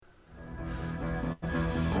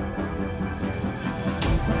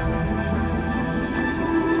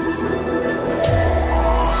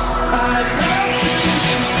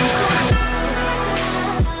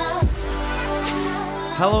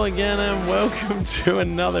Hello again and welcome to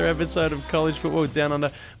another episode of College Football Down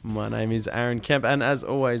Under. My name is Aaron Kemp and as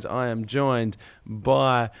always I am joined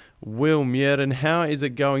by Will Muirden. How is it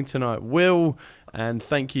going tonight, Will? And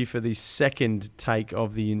thank you for the second take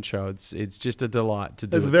of the intro. It's just a delight to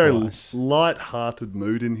do it twice. There's a very light-hearted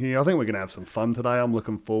mood in here. I think we're going to have some fun today. I'm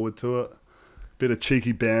looking forward to it. Bit of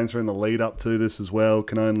cheeky banter in the lead up to this as well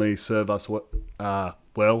can only serve us well.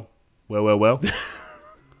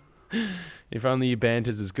 If only your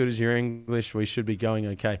banter's as good as your English, we should be going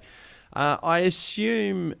okay. I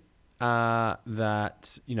assume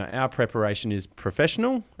that our preparation is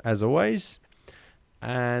professional, as always.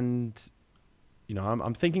 And,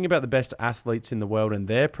 I'm thinking about the best athletes in the world and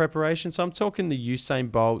their preparation. So I'm talking the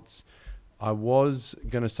Usain Bolts. I was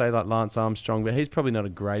going to say like Lance Armstrong, but he's probably not a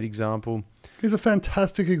great example. He's a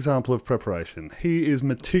fantastic example of preparation. He is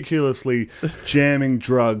meticulously jamming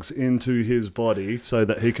drugs into his body so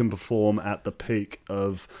that he can perform at the peak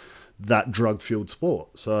of that drug-fueled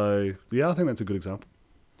sport. So, yeah, I think that's a good example.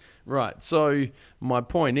 Right. So my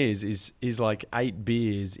point is like 8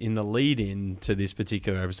 beers in the lead-in to this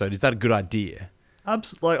particular episode. Is that a good idea?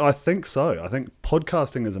 Absolutely. I think so. I think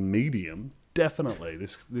podcasting as a medium, definitely.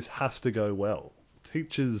 This has to go well.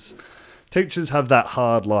 Teachers have that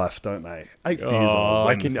hard life, don't they? 8 beers on a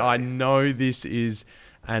Wednesday. I know this is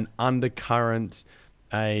an undercurrent,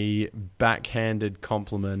 a backhanded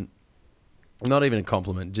compliment. Not even a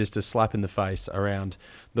compliment, just a slap in the face around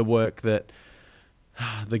the work that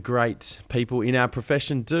the great people in our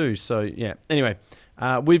profession do. So, yeah. Anyway,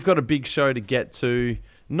 we've got a big show to get to.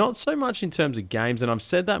 Not so much in terms of games, and I've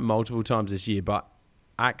said that multiple times this year, but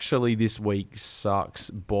actually this week sucks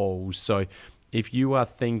balls. So if you are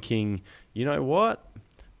thinking, you know what,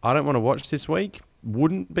 I don't want to watch this week,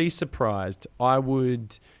 wouldn't be surprised.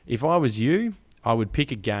 If I was you, I would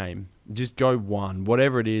pick a game. Just go one,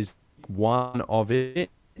 whatever it is, one of it.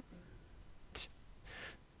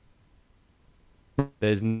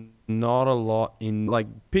 There's not a lot in,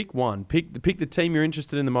 pick one. Pick the team you're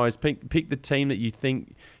interested in the most. Pick the team that you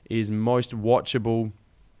think is most watchable.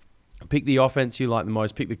 Pick the offense you like the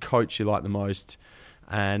most. Pick the coach you like the most.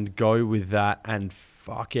 And go with that and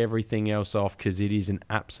fuck everything else off because it is an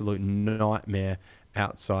absolute nightmare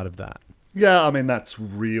outside of that. Yeah, I mean, that's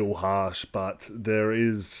real harsh, but there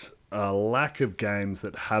is a lack of games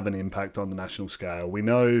that have an impact on the national scale. We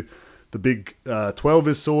know the Big 12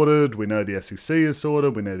 is sorted. We know the SEC is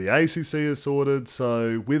sorted. We know the ACC is sorted.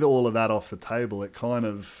 So with all of that off the table, it kind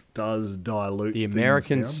of does dilute the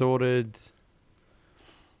Americans sorted.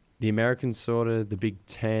 The Americans sorted. The Big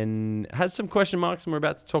Ten has some question marks, and we're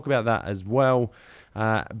about to talk about that as well.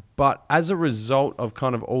 But as a result of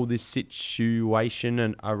kind of all this situation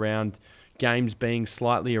and around games being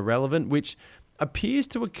slightly irrelevant, which appears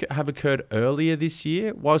to have occurred earlier this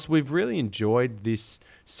year, whilst we've really enjoyed this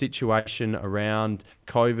situation around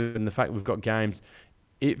COVID and the fact we've got games,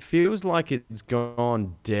 it feels like it's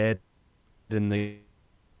gone dead and the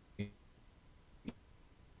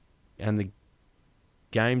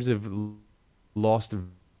games have lost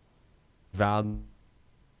value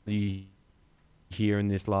here in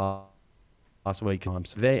this last week.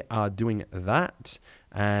 So they are doing that.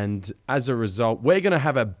 And as a result, we're going to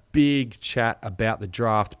have a big chat about the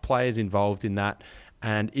draft, players involved in that.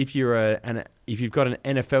 And if you've got an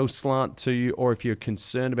NFL slant to you, or if you're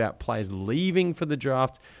concerned about players leaving for the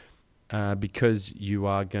draft because you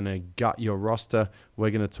are going to gut your roster,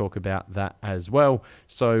 we're going to talk about that as well.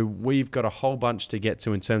 So we've got a whole bunch to get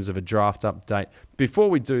to in terms of a draft update. Before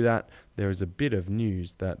we do that, there is a bit of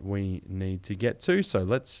news that we need to get to. So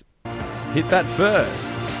let's hit that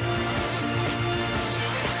first.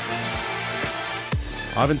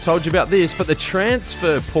 I haven't told you about this, but the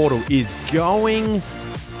transfer portal is going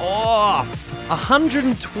off.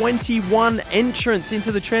 121 entrants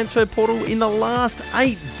into the transfer portal in the last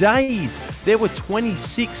 8 days. There were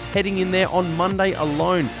 26 heading in there on Monday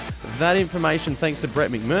alone. That information thanks to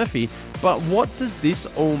Brett McMurphy. But what does this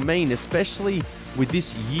all mean, especially with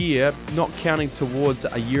this year not counting towards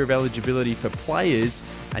a year of eligibility for players,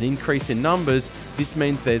 an increase in numbers? This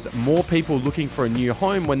means there's more people looking for a new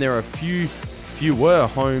home when there are fewer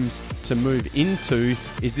homes to move into.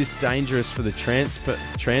 Is this dangerous for the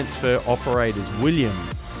transfer operators, William?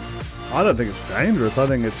 I don't think it's dangerous. I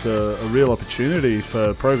think it's a real opportunity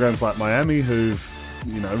for programs like Miami who've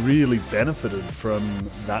really benefited from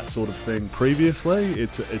that sort of thing previously.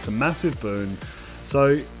 It's a massive boon.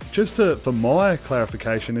 So just for my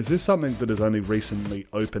clarification, is this something that has only recently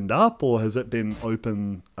opened up, or has it been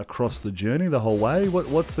open across the journey the whole way?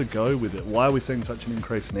 What's the go with it? Why are we seeing such an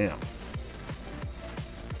increase now?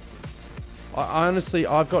 Honestly,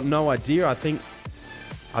 I've got no idea. I think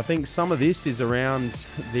I think some of this is around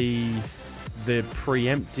the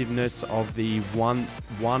preemptiveness of the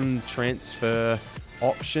one transfer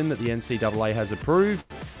option that the NCAA has approved,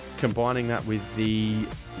 combining that with the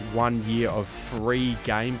 1 year of free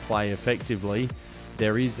gameplay effectively.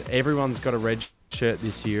 Everyone's got a red shirt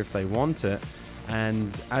this year if they want it,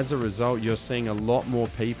 and as a result you're seeing a lot more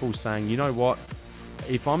people saying, you know what,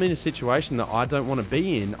 if I'm in a situation that I don't want to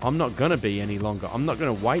be in, I'm not going to be any longer. I'm not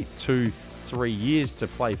going to wait 2-3 years to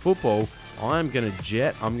play football. I'm going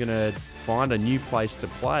to find a new place to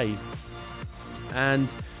play.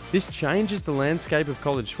 And this changes the landscape of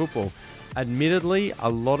college football. Admittedly, a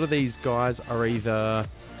lot of these guys are either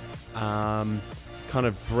kind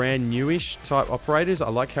of brand newish type operators. I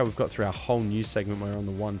like how we've got through our whole news segment. We're on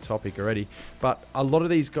the one topic already. But a lot of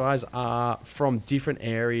these guys are from different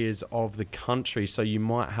areas of the country. So you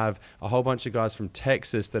might have a whole bunch of guys from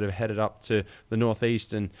Texas that have headed up to the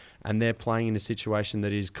Northeast and they're playing in a situation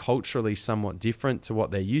that is culturally somewhat different to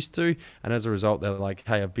what they're used to. And as a result, they're like,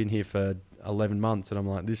 hey, I've been here for 11 months and I'm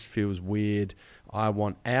like, this feels weird. I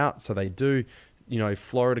want out. So they do. You know,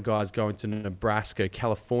 Florida guys going to Nebraska,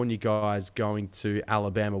 California guys going to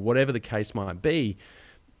Alabama, whatever the case might be,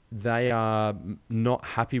 they are not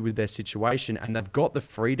happy with their situation and they've got the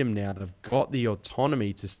freedom now. They've got the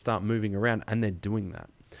autonomy to start moving around and they're doing that.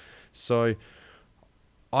 So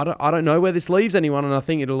I don't know where this leaves anyone, and I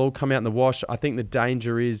think it'll all come out in the wash. I think the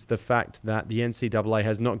danger is the fact that the NCAA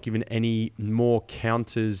has not given any more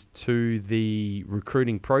counters to the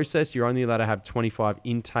recruiting process. You're only allowed to have 25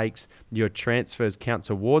 intakes. Your transfers count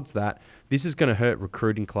towards that. This is going to hurt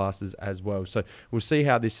recruiting classes as well. So we'll see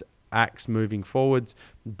how this acts moving forwards,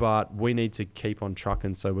 but we need to keep on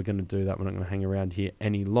trucking, so we're going to do that. We're not going to hang around here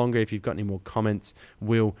any longer. If you've got any more comments,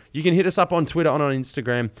 you can hit us up on Twitter, on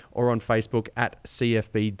Instagram, or on Facebook at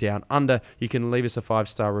CFB Down Under. You can leave us a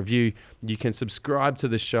 5-star review. You can subscribe to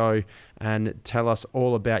the show and tell us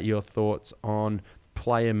all about your thoughts on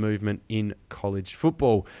player movement in college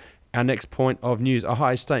football. Our next point of news: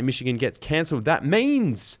 Ohio State, Michigan gets cancelled. That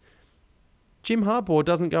means Jim Harbaugh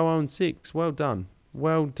doesn't go 0-6. Well done.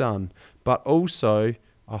 Well done. But also,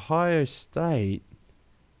 Ohio State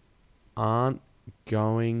aren't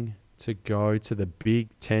going to go to the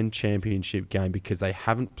Big Ten championship game because they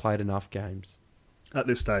haven't played enough games. At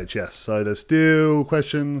this stage, yes. So there's still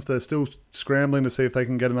questions. They're still scrambling to see if they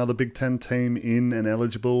can get another Big Ten team in and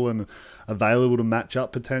eligible and available to match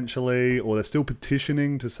up potentially. Or they're still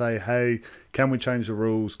petitioning to say, hey, can we change the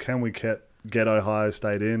rules? Can we get Ohio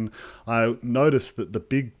State in? I noticed that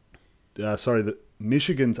that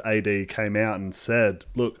Michigan's AD came out and said,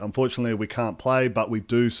 look, unfortunately we can't play, but we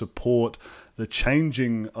do support the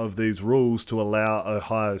changing of these rules to allow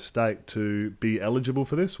Ohio State to be eligible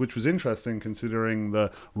for this, which was interesting considering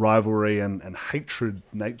the rivalry and hatred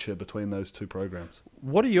nature between those two programs.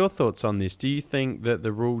 What are your thoughts on this? Do you think that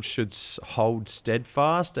the rules should hold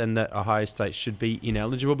steadfast and that Ohio State should be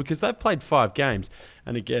ineligible? Because they've played 5 games.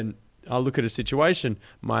 And again, I'll look at a situation.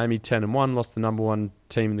 Miami 10-1, lost the number 1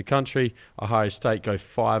 team in the country. Ohio State go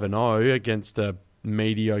 5-0 against a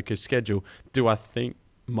mediocre schedule. Do I think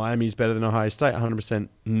Miami's better than Ohio State? 100%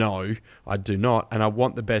 no, I do not. And I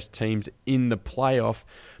want the best teams in the playoff.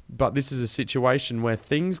 But this is a situation where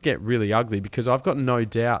things get really ugly, because I've got no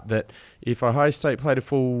doubt that if Ohio State played a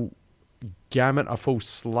full gamut, a full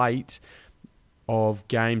slate of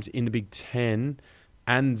games in the Big Ten,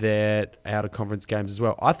 and their out-of-conference games as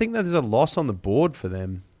well, I think that there's a loss on the board for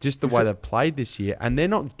them, just the way they've played this year, and they're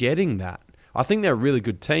not getting that. I think they're a really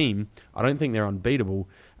good team. I don't think they're unbeatable,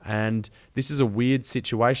 and this is a weird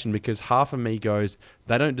situation because half of me goes,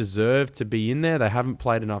 they don't deserve to be in there. They haven't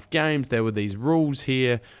played enough games. There were these rules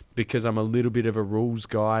here because I'm a little bit of a rules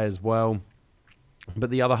guy as well.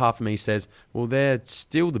 But the other half of me says, well, they're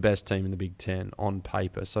still the best team in the Big Ten on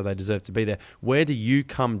paper, so they deserve to be there. Where do you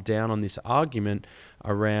come down on this argument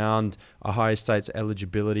around Ohio State's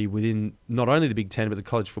eligibility within not only the Big Ten, but the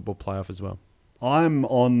college football playoff as well? I'm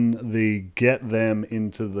on the get them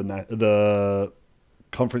into the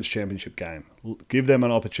conference championship game. Give them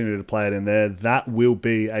an opportunity to play it in there. That will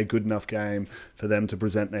be a good enough game for them to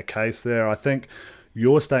present their case there. I think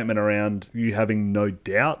your statement around you having no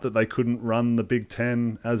doubt that they couldn't run the Big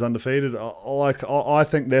Ten as undefeated, I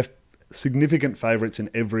think they're significant favourites in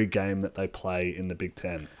every game that they play in the Big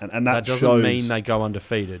Ten. And that doesn't mean they go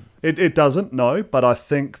undefeated. It doesn't, no, but I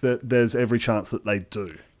think that there's every chance that they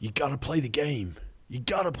do. You got to play the game. You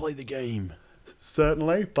got to play the game.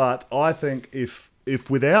 Certainly, but I think if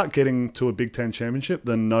without getting to a Big Ten championship,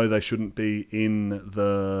 then no, they shouldn't be in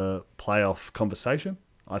the playoff conversation.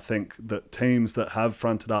 I think that teams that have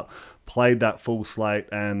fronted up, played that full slate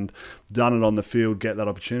and done it on the field get that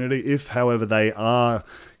opportunity. If, however, they are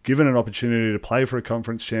given an opportunity to play for a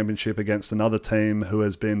conference championship against another team who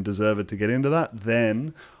has been deserved to get into that,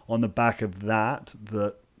 then on the back of that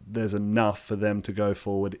there's enough for them to go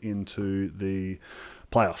forward into the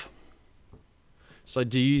playoff. So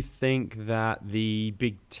do you think that the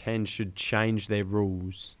Big Ten should change their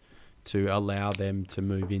rules to allow them to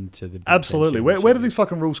move into the Big Absolutely. Ten Where do these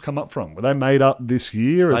fucking rules come up from? Were they made up this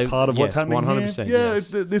year as part of what's happening 100%, here? yes.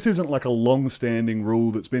 This isn't like a long-standing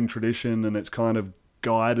rule that's been tradition and it's kind of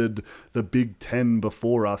guided the Big Ten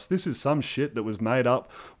before us. This is some shit that was made up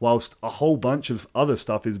whilst a whole bunch of other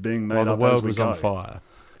stuff is being made up as we go. The world was on fire.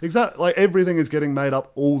 Exactly. Like everything is getting made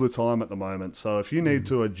up all the time at the moment. So if you need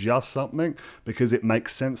to adjust something because it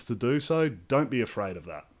makes sense to do so, don't be afraid of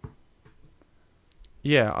that.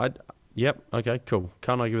 Yeah, yep, okay, cool.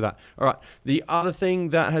 Can't argue with that. All right, the other thing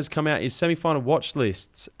that has come out is semi-final watch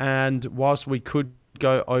lists. And whilst we could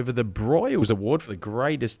go over the Broyles Award for the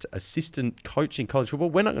greatest assistant coach in college football,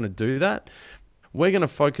 we're not going to do that. We're going to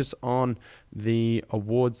focus on the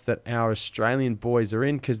awards that our Australian boys are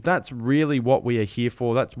in because that's really what we are here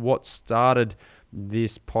for. That's what started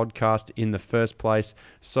this podcast in the first place.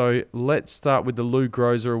 So let's start with the Lou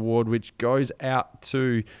Groza Award, which goes out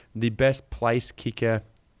to the best place kicker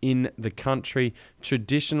in the country.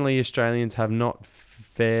 Traditionally, Australians have not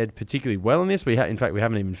fared particularly well in this. In fact, we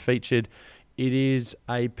haven't even featured. It is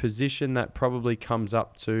a position that probably comes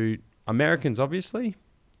up to Americans, obviously.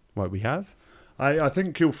 What we have. I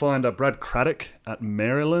think you'll find Brad Craddock at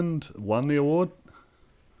Maryland won the award.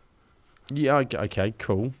 Yeah, okay,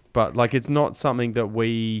 cool. But it's not something that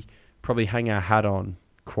we probably hang our hat on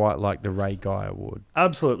quite like the Ray Guy Award.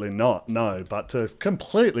 Absolutely not, no. But to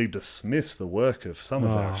completely dismiss the work of some of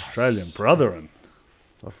our Australian brethren.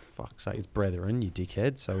 For fuck's sake, it's brethren, you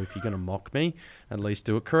dickhead. So if you're going to mock me, at least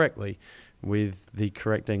do it correctly with the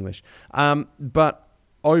correct English. But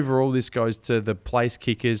overall, this goes to the place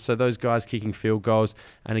kickers, so those guys kicking field goals.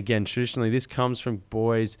 And again, traditionally, this comes from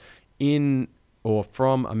boys in or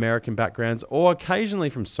from American backgrounds or occasionally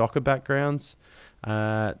from soccer backgrounds.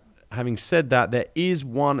 Having said that, there is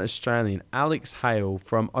one Australian, Alex Hale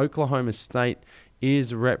from Oklahoma State,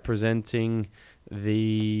 is representing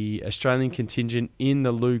the Australian contingent in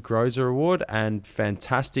the Lou Groza Award, and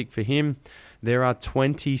fantastic for him. There are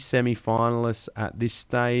 20 semi-finalists at this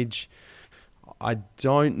stage. I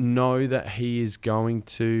don't know that he is going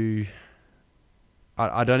to...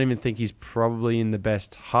 I don't even think he's probably in the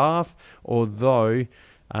best half, although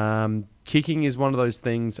kicking is one of those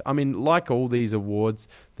things. I mean, like all these awards,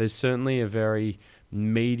 there's certainly a very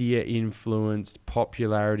media-influenced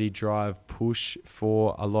popularity drive push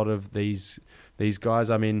for a lot of these guys.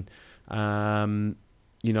 I mean...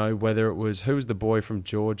 whether it was... Who was the boy from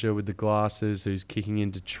Georgia with the glasses who's kicking in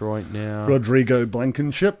Detroit now? Rodrigo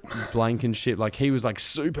Blankenship. He was,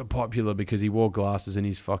 super popular because he wore glasses and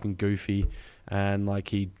he's fucking goofy. And,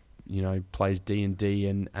 he, plays D&D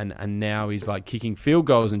and now he's, kicking field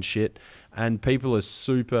goals and shit. And people are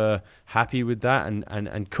super happy with that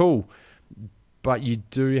and cool. But you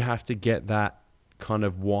do have to get that kind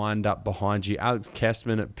of wind up behind you. Alex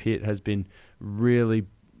Kessman at Pitt has been really,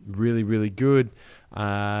 really, really good.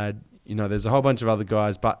 There's a whole bunch of other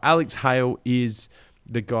guys, but Alex Hale is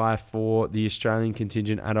the guy for the Australian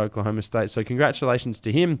contingent at Oklahoma State. So congratulations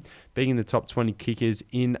to him being in the top 20 kickers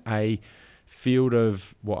in a field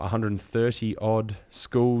of 130 odd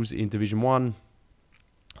schools in Division 1.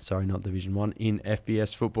 Sorry, not Division 1, in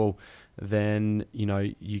FBS football. Then,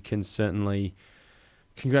 you can certainly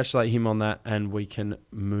congratulate him on that, and we can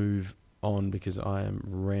move on because I am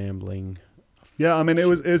rambling. Yeah, I mean,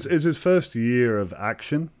 it's his first year of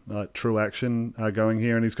action, true action going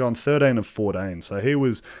here, and he's gone 13 of 14. So he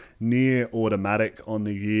was near automatic on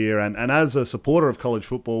the year. And as a supporter of college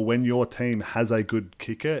football, when your team has a good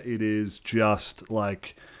kicker, it is just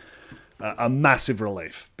like a massive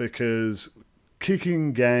relief because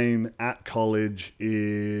kicking game at college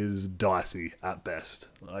is dicey at best.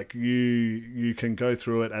 You can go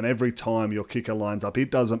through it, and every time your kicker lines up, it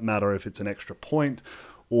doesn't matter if it's an extra point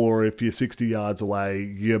or if you're 60 yards away,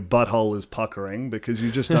 your butthole is puckering because you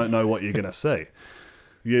just don't know what you're going to see.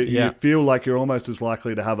 You feel like you're almost as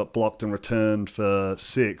likely to have it blocked and returned for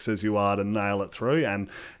 6 as you are to nail it through. And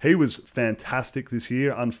he was fantastic this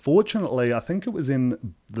year. Unfortunately, I think it was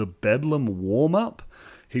in the Bedlam warm-up,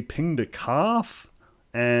 he pinged a calf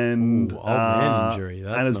and old man injury.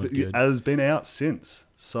 That's not good. Has been out since.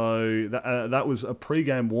 So that was a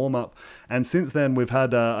pre-game warm-up. And since then, we've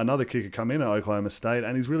had another kicker come in at Oklahoma State,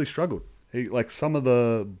 and he's really struggled. Some of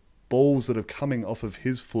the balls that are coming off of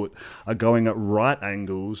his foot are going at right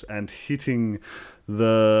angles and hitting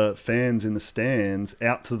the fans in the stands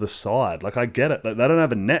out to the side. Like, I get it. They don't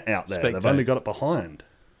have a net out there. They've only got it behind.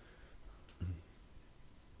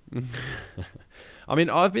 I mean,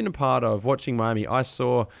 I've been a part of watching Miami. I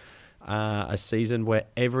saw a season where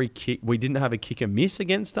every kick, we didn't have a kicker miss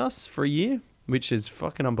against us for a year, which is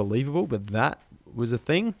fucking unbelievable, but that was a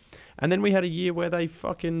thing. And then we had a year where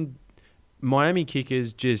Miami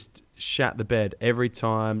kickers just shat the bed every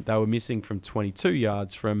time. They were missing from 22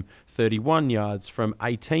 yards, from 31 yards, from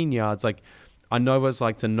 18 yards. Like, I know what it's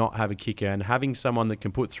like to not have a kicker, and having someone that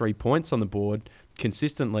can put 3 points on the board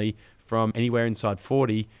consistently from anywhere inside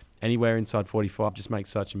 40, anywhere inside 45 just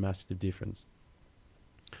makes such a massive difference.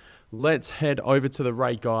 Let's head over to the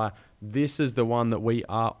rate guy. This is the one that we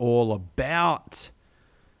are all about.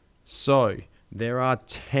 So, there are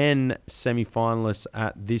 10 semi-finalists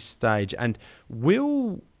at this stage. And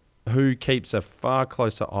Will, who keeps a far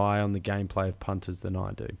closer eye on the gameplay of punters than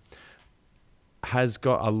I do, has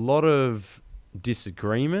got a lot of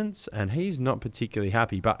disagreements, and he's not particularly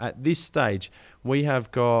happy. But at this stage, we have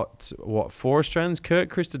got, 4 Australians? Kurt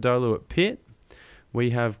Christodoulou at Pitt.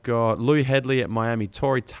 We have got Lou Headley at Miami,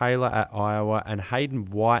 Tory Taylor at Iowa, and Hayden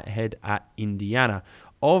Whitehead at Indiana.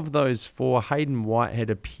 Of those 4, Hayden Whitehead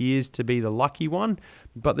appears to be the lucky one,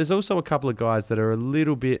 but there's also a couple of guys that are a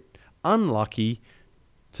little bit unlucky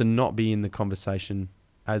to not be in the conversation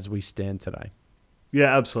as we stand today.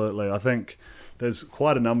 Yeah, absolutely. I think there's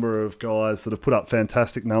quite a number of guys that have put up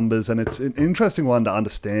fantastic numbers, and it's an interesting one to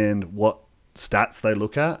understand what stats they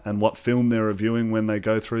look at and what film they're reviewing when they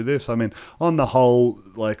go through this. I mean, on the whole,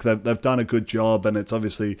 like, they've done a good job, and it's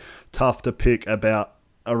obviously tough to pick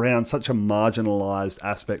around such a marginalised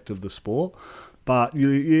aspect of the sport. But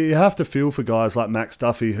you have to feel for guys like Max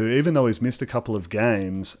Duffy, who, even though he's missed a couple of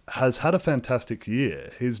games, has had a fantastic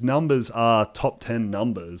year. His numbers are top 10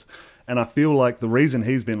 numbers, and I feel like the reason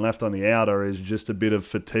he's been left on the outer is just a bit of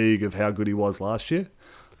fatigue of how good he was last year.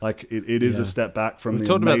 Like, it is a step back from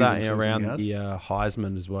the amazing season he had. We've talked about that around the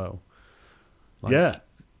Heisman as well. Like, yeah.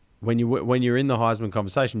 When you're in the Heisman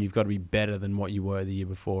conversation, you've got to be better than what you were the year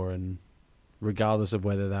before, and regardless of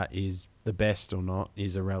whether that is the best or not,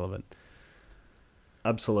 is irrelevant.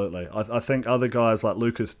 Absolutely. I think other guys like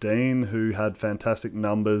Lucas Dean, who had fantastic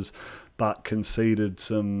numbers but conceded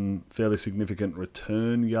some fairly significant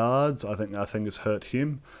return yards, I think it's hurt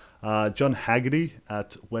him. John Haggerty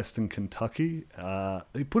at Western Kentucky,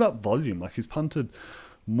 he put up volume. Like, he's punted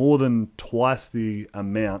more than twice the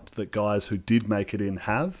amount that guys who did make it in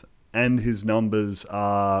have, and his numbers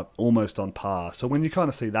are almost on par. So when you kind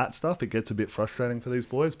of see that stuff, it gets a bit frustrating for these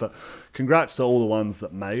boys. But congrats to all the ones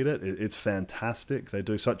that made it. It's fantastic. They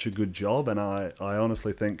do such a good job, and I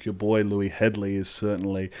honestly think your boy Louis Headley is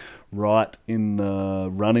certainly right in the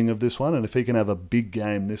running of this one. And if he can have a big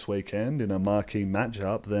game this weekend in a marquee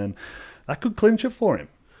matchup, then that could clinch it for him.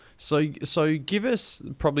 So give us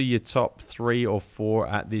probably your top 3 or 4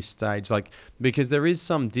 at this stage, like, because there is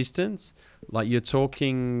some distance. Like, you're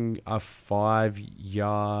talking a 5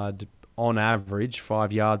 yard, on average,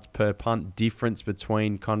 5 yards per punt difference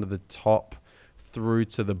between kind of the top through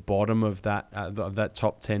to the bottom of that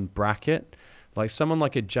top 10 bracket. Like, someone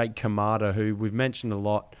like a Jake Kamada, who we've mentioned a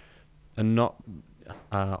lot, and not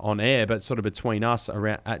on air, but sort of between us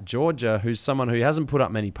around at Georgia, who's someone who hasn't put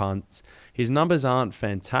up many punts. His numbers aren't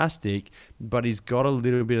fantastic, but he's got a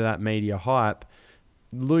little bit of that media hype.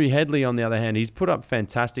 Louis Headley, on the other hand, he's put up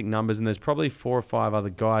fantastic numbers, and there's probably 4 or 5 other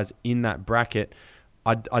guys in that bracket.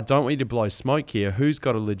 I don't want you to blow smoke here. Who's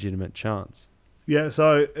got a legitimate chance? Yeah,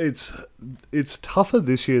 so it's tougher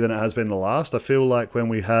this year than it has been the last. I feel like when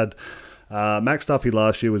we had Max Duffy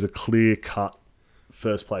last year was a clear-cut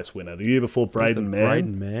first place winner. The year before, Braden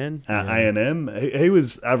Mann at A&M, he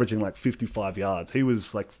was averaging like 55 yards. He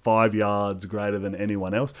was like 5 yards greater than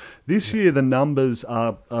anyone else. This year, the numbers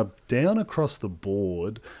are down across the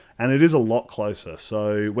board, and it is a lot closer.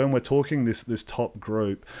 So when we're talking this top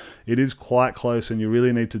group, it is quite close, and you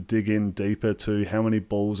really need to dig in deeper to how many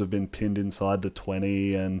balls have been pinned inside the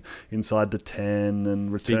 20 and inside the 10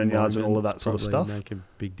 and return yards and all of that sort of stuff. Make a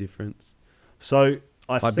big difference. So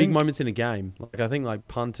I think big moments in a game. Like, I think like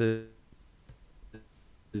punters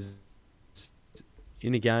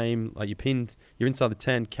in a game, like, you're pinned, you're inside the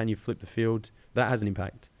 10, can you flip the field? That has an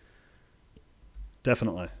impact.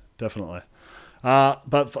 Definitely.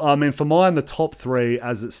 But I mean, for mine, the top 3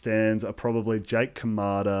 as it stands are probably Jake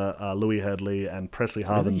Kamada, Louis Headley, and Presley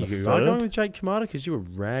Harvin III. Are you going with Jake Kamada? Because you were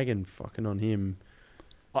ragging fucking on him.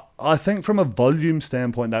 I think from a volume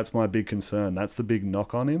standpoint, that's my big concern. That's the big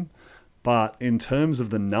knock on him. But in terms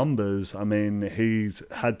of the numbers, I mean, he's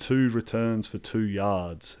had 2 returns for 2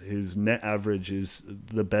 yards. His net average is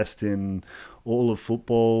the best in all of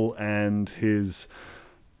football, and his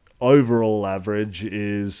overall average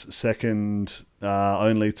is second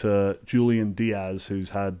only to Julian Diaz,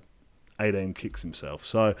 who's had 18 kicks himself.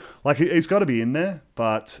 So, like, he's got to be in there,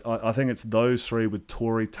 but I think it's those 3 with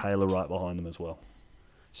Tory Taylor right behind them as well.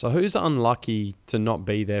 So who's unlucky to not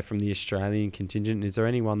be there from the Australian contingent? Is there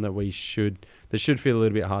anyone that should feel a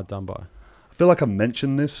little bit hard done by? I feel like I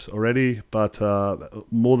mentioned this already, but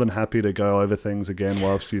more than happy to go over things again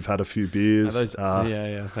whilst you've had a few beers.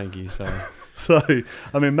 Yeah, thank you. So,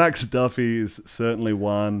 I mean, Max Duffy is certainly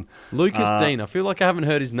one. Lucas Dean, I feel like I haven't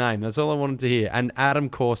heard his name. That's all I wanted to hear. And Adam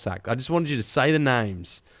Corsack. I just wanted you to say the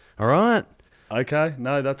names. All right? Okay,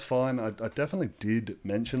 no, that's fine. I definitely did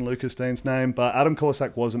mention Lucas Dean's name, but Adam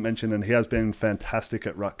Corsack wasn't mentioned, and he has been fantastic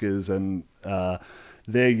at Rutgers and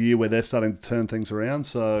their year where they're starting to turn things around.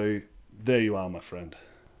 So there you are, my friend.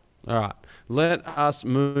 All right, let us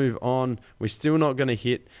move on. We're still not going to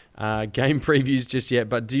hit game previews just yet,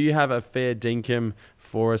 but do you have a fair dinkum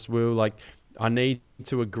for us, Will? Like, I need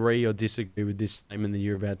to agree or disagree with this statement that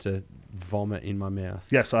you're about to vomit in my mouth.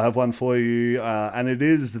 Yes, I have one for you, and it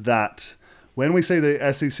is that when we see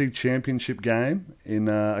the SEC championship game in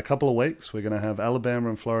a couple of weeks, we're going to have Alabama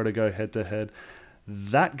and Florida go head-to-head.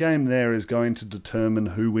 That game there is going to determine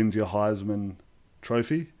who wins your Heisman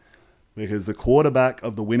Trophy, because the quarterback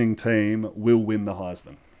of the winning team will win the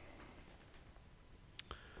Heisman.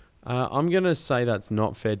 I'm going to say that's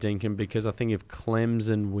not fair dinkum, because I think if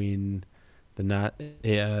Clemson win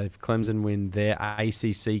their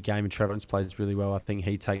ACC game and Trevor Lawrence plays really well, I think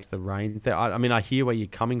he takes the reins there. I mean, I hear where you're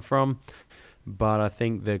coming from, but I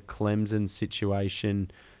think the Clemson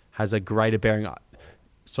situation has a greater bearing.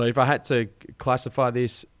 So if I had to classify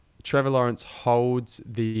this, Trevor Lawrence holds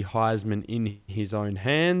the Heisman in his own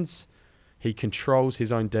hands. He controls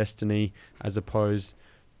his own destiny, as opposed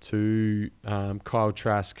to Kyle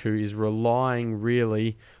Trask, who is relying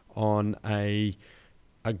really on a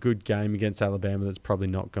good game against Alabama that's probably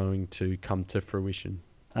not going to come to fruition.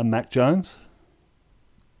 And Mac Jones?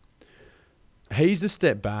 He's a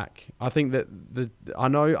step back. I think that I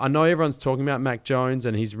know everyone's talking about Mac Jones,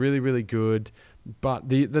 and he's really, really good. But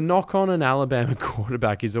the knock on an Alabama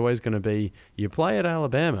quarterback is always going to be, you play at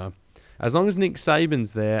Alabama. As long as Nick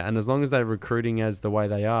Saban's there, and as long as they're recruiting as the way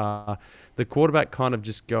they are, the quarterback kind of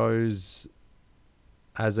just goes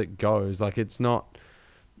as it goes. Like, it's not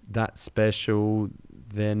that special.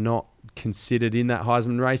 They're not considered in that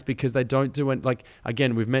Heisman race because they don't do it. Like,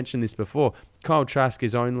 again, we've mentioned this before. Kyle Trask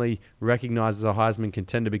is only recognized as a Heisman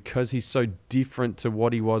contender because he's so different to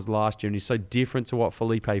what he was last year, and he's so different to what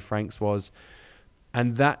Felipe Franks was.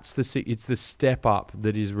 And it's the step up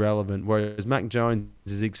that is relevant, whereas Mac Jones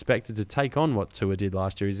is expected to take on what Tua did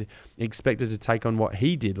last year. He's expected to take on what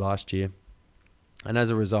he did last year. And as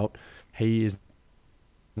a result, he is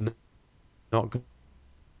not going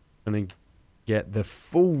to get the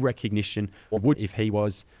full recognition or would if he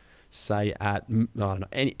was, say, at I don't know,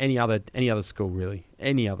 any other school, really.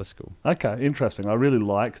 Any other school. Okay, interesting. I really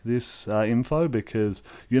like this info, because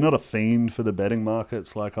you're not a fiend for the betting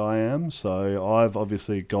markets like I am, so I've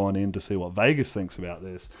obviously gone in to see what Vegas thinks about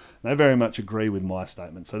this. They very much agree with my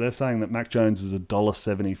statement. So they're saying that Mac Jones is a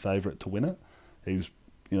 $1.70 favourite to win it. He's,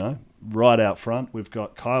 right out front. We've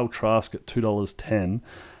got Kyle Trask at $2.10.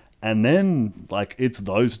 And then, it's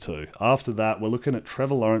those two. After that, we're looking at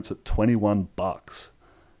Trevor Lawrence at $21.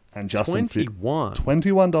 And Justin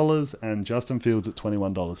 $21 and Justin Fields at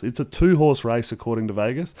 $21. It's a 2-horse race according to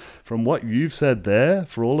Vegas. From what you've said there,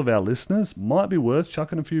 for all of our listeners, might be worth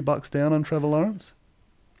chucking a few bucks down on Trevor Lawrence.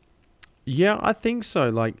 Yeah, I think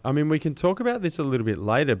so. We can talk about this a little bit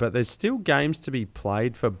later, but there's still games to be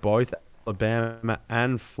played for both Alabama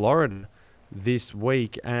and Florida this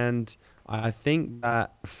week, and I think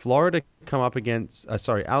that Alabama come up against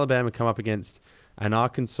an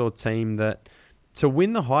Arkansas team that, to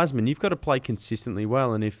win the Heisman, you've got to play consistently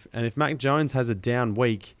well. And if Mac Jones has a down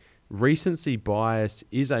week, recency bias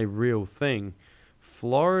is a real thing.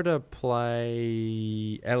 Florida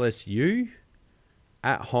play LSU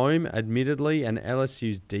at home, admittedly, and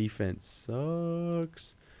LSU's defense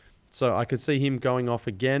sucks. So I could see him going off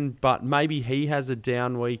again, but maybe he has a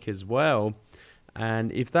down week as well.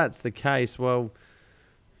 And if that's the case, well,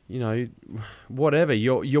 whatever.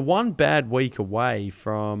 You're one bad week away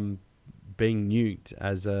from being nuked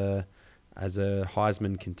as a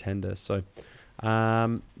Heisman contender. So,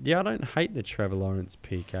 I don't hate the Trevor Lawrence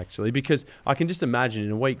pick, actually, because I can just imagine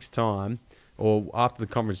in a week's time, or after the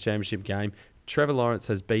conference championship game, Trevor Lawrence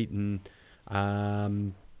has beaten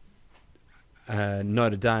Notre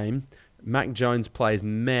Dame. Mac Jones plays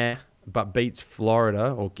meh, but beats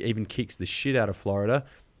Florida or even kicks the shit out of Florida.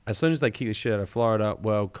 As soon as they kick the shit out of Florida,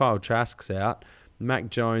 well, Kyle Trask's out. Mac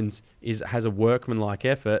Jones has a workmanlike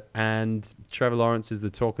effort, and Trevor Lawrence is the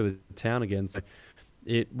talk of the town again. So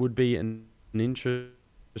it would be an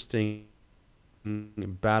interesting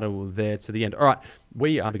battle there to the end. All right,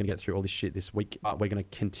 we are going to get through all this shit this week, but we're going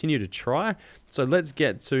to continue to try. So let's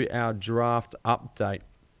get to our draft update.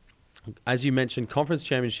 As you mentioned, conference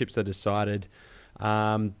championships are decided.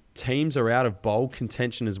 Teams are out of bowl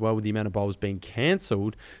contention as well with the amount of bowls being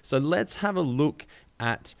cancelled. So let's have a look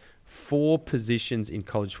at 4 positions in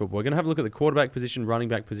college football. We're going to have a look at the quarterback position, running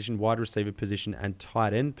back position, wide receiver position, and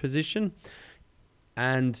tight end position.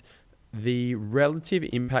 And the relative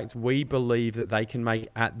impact we believe that they can make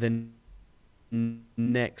at the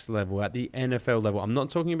next level, at the NFL level. I'm not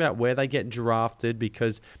talking about where they get drafted,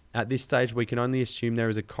 because at this stage we can only assume there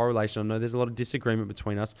is a correlation. I know there's a lot of disagreement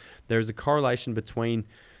between us. There is a correlation between,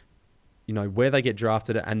 where they get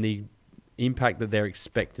drafted and the impact that they're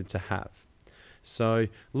expected to have. So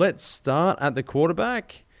let's start at the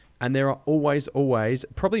quarterback. And there are always,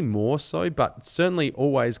 probably more so, but certainly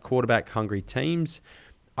always quarterback-hungry teams.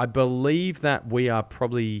 I believe that we are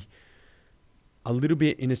probably a little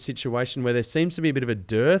bit in a situation where there seems to be a bit of a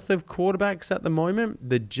dearth of quarterbacks at the moment.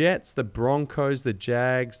 The Jets, the Broncos, the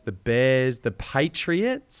Jags, the Bears, the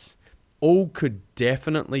Patriots all could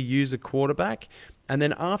definitely use a quarterback. And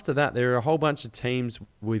then after that, there are a whole bunch of teams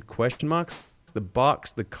with question marks. The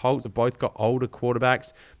Bucks, the Colts have both got older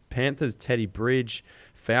quarterbacks. Panthers, Teddy Bridge.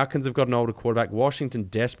 Falcons have got an older quarterback. Washington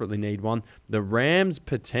desperately need one. The Rams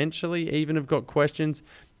potentially even have got questions.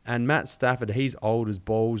 And Matt Stafford, he's old as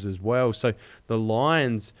balls as well. So the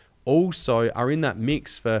Lions also are in that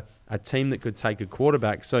mix for a team that could take a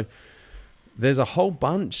quarterback. So there's a whole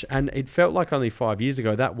bunch, and it felt like only 5 years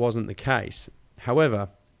ago that wasn't the case. However,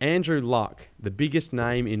 Andrew Luck, the biggest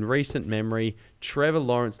name in recent memory. Trevor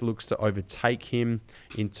Lawrence looks to overtake him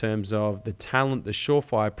in terms of the talent, the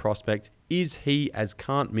surefire prospect. Is he as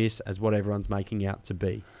can't miss as what everyone's making out to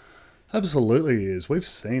be? Absolutely he is. We've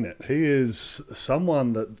seen it. He is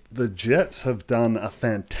someone that the Jets have done a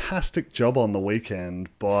fantastic job on the weekend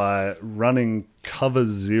by running cover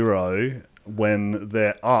 0 when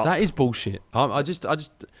they're up. That is bullshit.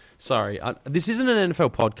 Sorry. This isn't an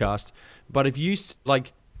NFL podcast, but if you,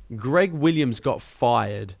 Greg Williams got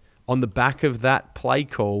fired on the back of that play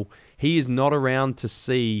call. He is not around to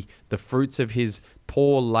see the fruits of his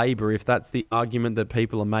poor labor, if that's the argument that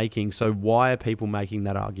people are making. So why are people making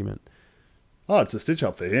that argument? Oh, it's a stitch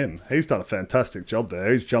up for him. He's done a fantastic job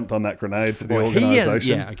there. He's jumped on that grenade for the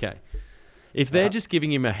organisation. Yeah, okay. If they're just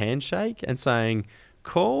giving him a handshake and saying,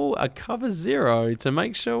 call a cover 0 to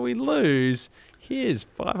make sure we lose, here's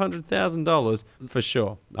 $500,000 for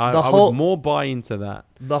sure. I would more buy into that.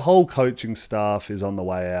 The whole coaching staff is on the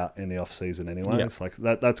way out in the off season anyway. Yep. It's like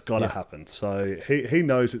that's got to happen. So he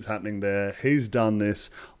knows it's happening there. He's done this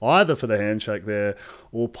either for the handshake there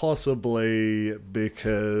or possibly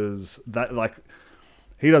because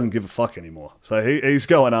he doesn't give a fuck anymore. So he's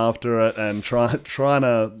going after it and trying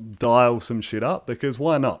to dial some shit up, because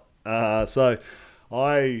why not? I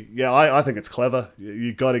think it's clever.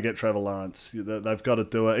 You got to get Trevor Lawrence. They've got to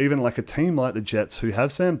do it. Even like a team like the Jets, who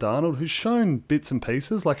have Sam Darnold, who's shown bits and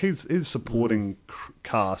pieces. Like his supporting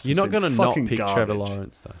cast. You're not going to not pick garbage. Trevor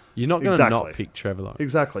Lawrence, though. You're not going to not pick Trevor Lawrence.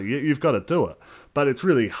 Exactly. You've got to do it. But it's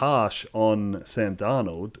really harsh on Sam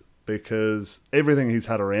Darnold because everything he's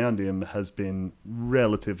had around him has been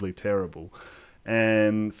relatively terrible.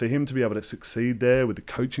 And for him to be able to succeed there with the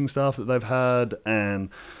coaching staff that they've had and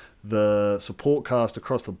the support cast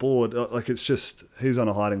across the board, it's just, he's on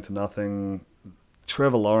a hiding to nothing.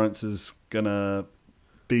 Trevor Lawrence is going to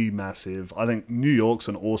be massive. I think New York's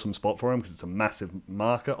an awesome spot for him because it's a massive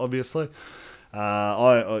market, obviously.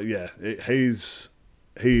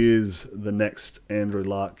 He is the next Andrew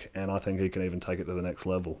Luck, and I think he can even take it to the next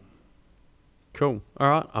level. Cool. All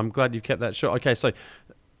right. I'm glad you kept that short. Okay, so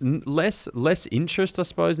less interest, I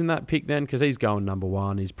suppose, in that pick then, because he's going number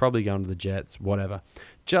 1. He's probably going to the Jets, whatever.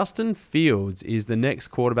 Justin Fields is the next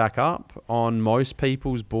quarterback up on most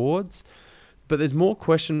people's boards, but there's more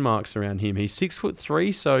question marks around him. He's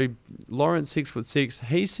 6'3", so Lawrence 6'6".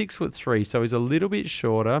 He's 6'3", so he's a little bit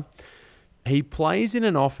shorter. He plays in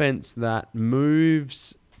an offense that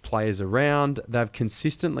moves players around. They've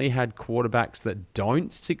consistently had quarterbacks that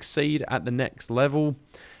don't succeed at the next level,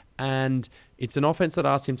 and it's an offense that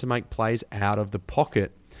asks him to make plays out of the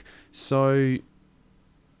pocket. So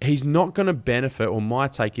he's not going to benefit, or my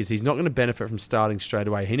take is he's not going to benefit from starting straight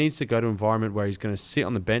away. He needs to go to an environment where he's going to sit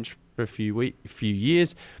on the bench for a few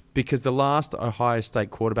years, because the last Ohio State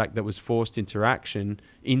quarterback that was forced into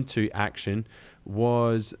action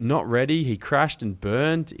was not ready. He crashed and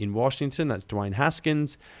burned in Washington. That's Dwayne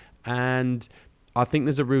Haskins. And I think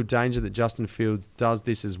there's a real danger that Justin Fields does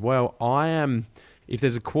this as well. If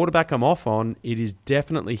there's a quarterback I'm off on, it is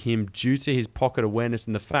definitely him, due to his pocket awareness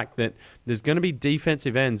and the fact that there's going to be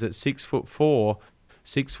defensive ends at 6'4",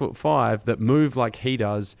 6'5" that move like he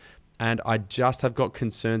does. And I just have got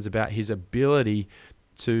concerns about his ability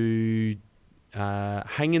to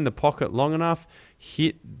hang in the pocket long enough,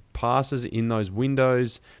 hit passes in those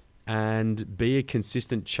windows, and be a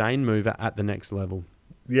consistent chain mover at the next level.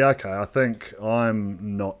 Yeah, okay. I think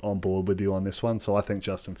I'm not on board with you on this one. So I think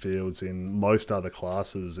Justin Fields in most other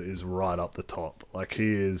classes is right up the top. Like,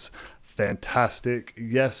 he is fantastic.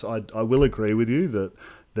 Yes, I will agree with you that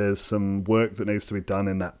there's some work that needs to be done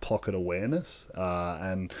in that pocket awareness.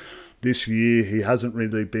 And this year, he hasn't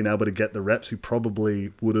really been able to get the reps he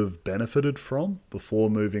probably would have benefited from before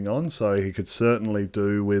moving on. So he could certainly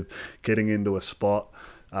do with getting into a spot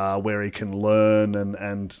where he can learn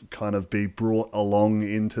and kind of be brought along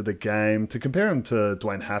into the game. To compare him to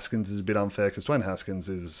Dwayne Haskins is a bit unfair, because Dwayne Haskins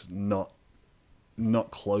is not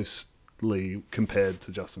closely compared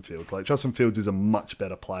to Justin Fields. Like, Justin Fields is a much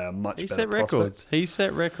better player, He better set prospect. records. He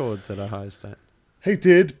set records at Ohio State. He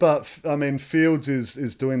did, but I mean, Fields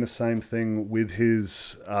is doing the same thing with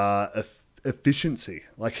his efficiency.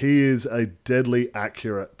 Like, he is a deadly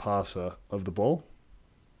accurate passer of the ball.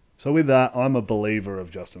 So with that, I'm a believer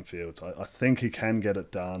of Justin Fields. I think he can get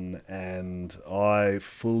it done, and I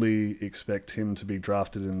fully expect him to be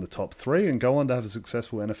drafted in the top 3 and go on to have a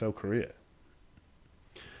successful NFL career.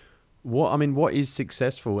 What is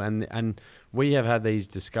successful? And we have had these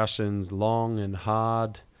discussions long and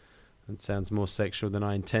hard. It sounds more sexual than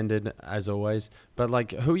I intended, as always. But,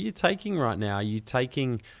 like, who are you taking right now? Are you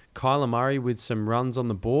taking Kyler Murray with some runs on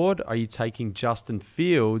the board? Are you taking Justin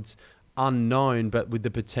Fields, unknown, but with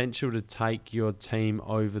the potential to take your team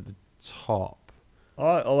over the top?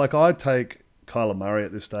 I'd take Kyler Murray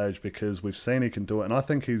at this stage, because we've seen he can do it, and I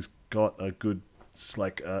think he's got a good,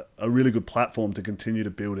 a really good platform to continue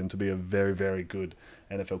to build and to be a very, very good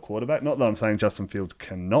NFL quarterback. Not that I'm saying Justin Fields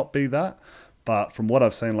cannot be that, but from what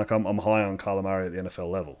I've seen, I'm high on Kyler Murray at the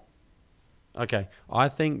NFL level. Okay, I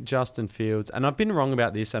think Justin Fields, and I've been wrong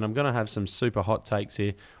about this, and I'm going to have some super hot takes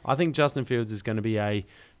here. I think Justin Fields is going to be a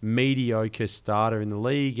mediocre starter in the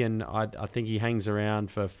league, and I think he hangs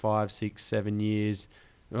around for 5, 6, 7 years.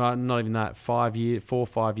 Not even that, 4 or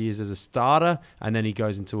 5 years as a starter, and then he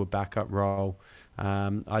goes into a backup role.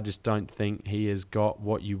 I just don't think he has got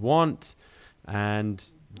what you want, and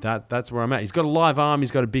that's where I'm at. He's got a live arm,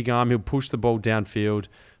 he's got a big arm, he'll push the ball downfield,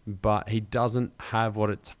 but he doesn't have what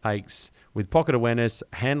it takes with pocket awareness,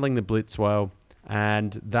 handling the blitz well,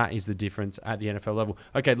 and that is the difference at the NFL level.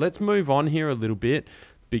 Okay, let's move on here a little bit,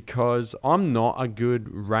 because I'm not a good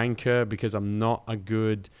ranker, because I'm not a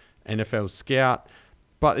good NFL scout,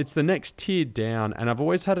 but it's the next tier down, and I've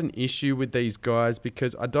always had an issue with these guys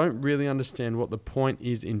because I don't really understand what the point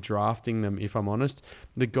is in drafting them, if I'm honest.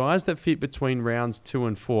 The guys that fit between rounds 2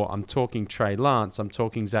 and 4, I'm talking Trey Lance, I'm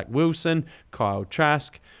talking Zach Wilson, Kyle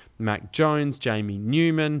Trask, Mac Jones, Jamie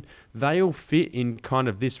Newman, they all fit in kind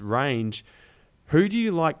of this range. Who do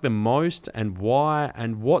you like the most, and why,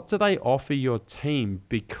 and what do they offer your team?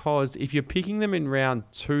 Because if you're picking them in round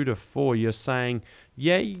 2 to 4, you're saying,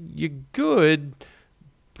 yeah, you're good,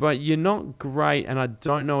 but you're not great, and I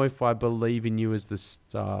don't know if I believe in you as the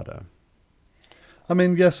starter. I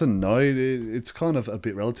mean, yes and no. It's kind of a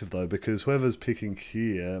bit relative, though, because whoever's picking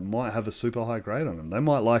here might have a super high grade on him. They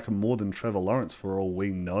might like him more than Trevor Lawrence, for all we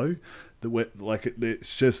know.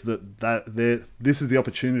 It's just that this is the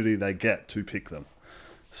opportunity they get to pick them.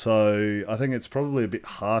 So I think it's probably a bit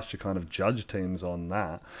harsh to kind of judge teams on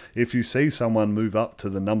that. If you see someone move up to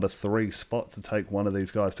the number 3 spot to take one of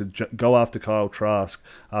these guys, to go after Kyle Trask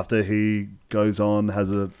after he goes on, has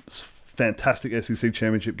a fantastic SEC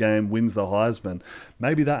championship game, wins the Heisman,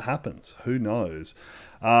 maybe that happens. Who knows?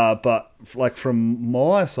 But like, from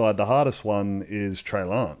my side, the hardest one is Trey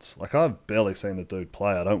Lance. Like, I've barely seen the dude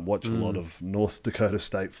play. I don't watch a lot of North Dakota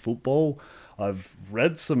State football. I've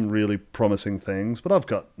read some really promising things, but I've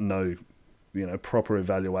got no, proper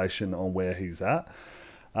evaluation on where he's at.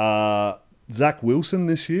 Zach Wilson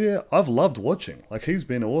this year, I've loved watching. Like, he's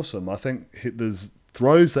been awesome. I think there's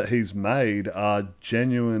throws that he's made are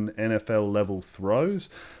genuine NFL level throws.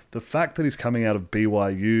 The fact that he's coming out of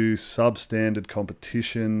BYU, substandard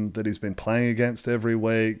competition that he's been playing against every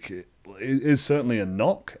week, is certainly a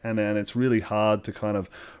knock, and it's really hard to kind of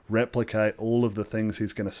replicate all of the things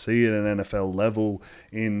he's going to see at an NFL level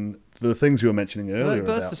in the things you were mentioning earlier.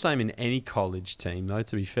 But that's the same in any college team, though,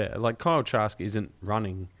 to be fair. Like, Kyle Trask isn't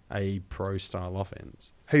running a pro-style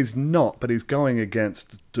offense. He's not, but he's going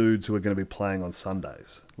against dudes who are going to be playing on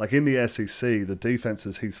Sundays. Like, in the SEC, the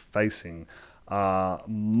defenses he's facing are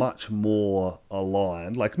much more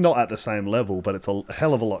aligned. Like, not at the same level, but it's a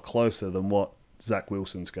hell of a lot closer than what Zach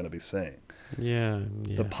Wilson's going to be seeing. Yeah.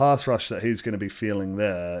 The pass rush that he's going to be feeling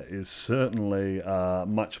there is certainly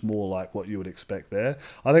much more like what you would expect there.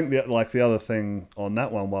 I think the other thing on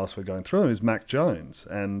that one, whilst we're going through him, is Mac Jones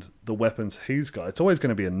and the weapons he's got. It's always going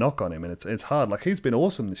to be a knock on him, and it's hard. Like, he's been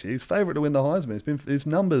awesome this year. He's favourite to win the Heisman. His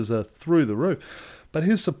numbers are through the roof. But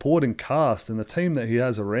his supporting cast and the team that he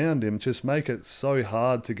has around him just make it so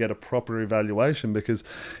hard to get a proper evaluation, because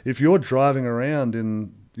if you're driving around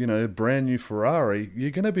in, a brand new Ferrari,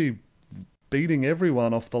 you're going to be beating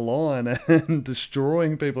everyone off the line and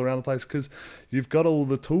destroying people around the place because you've got all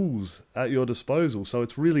the tools at your disposal. So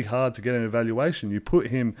it's really hard to get an evaluation. You put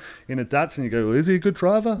him in a Datsun, you go, well, is he a good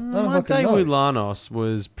driver? My day with Lanos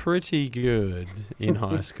was pretty good in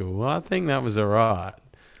high school. I think that was all right.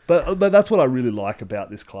 But that's what I really like about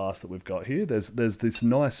this class that we've got here. There's this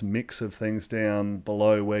nice mix of things down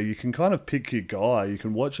below where you can kind of pick your guy. You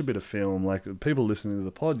can watch a bit of film. Like, people listening to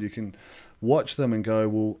the pod, you can watch them and go,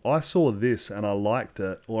 well, I saw this and I liked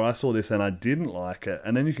it, or I saw this and I didn't like it.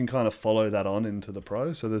 And then you can kind of follow that on into the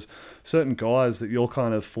pros. So there's certain guys that you're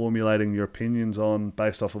kind of formulating your opinions on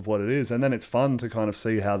based off of what it is. And then it's fun to kind of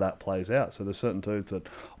see how that plays out. So there's certain dudes that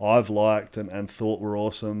I've liked and thought were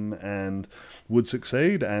awesome and would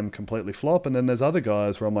succeed and completely flop. And then there's other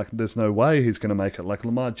guys where I'm like, there's no way he's going to make it. Like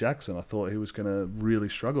Lamar Jackson, I thought he was going to really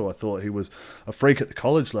struggle. I thought he was a freak at the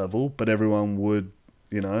college level, but everyone would,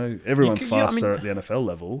 everyone's faster at the NFL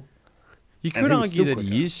level. You could argue that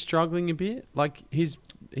he is struggling a bit. Like, his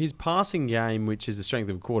passing game, which is the strength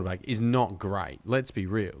of a quarterback, is not great. Let's be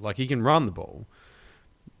real. Like, he can run the ball.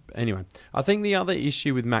 Anyway, I think the other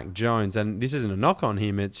issue with Mac Jones, and this isn't a knock on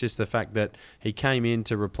him, it's just the fact that he came in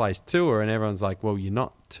to replace Tua, and everyone's like, well, you're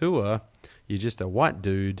not Tua, you're just a white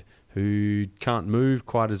dude who can't move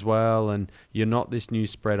quite as well, and you're not this new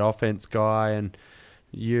spread offense guy, and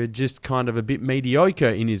you're just kind of a bit mediocre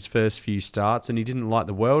in his first few starts, and he didn't light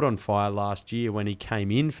the world on fire last year when he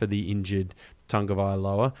came in for the injured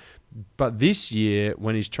Tagovailoa. But this year,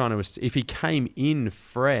 when he's trying to, if he came in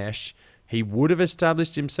fresh, he would have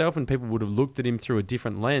established himself and people would have looked at him through a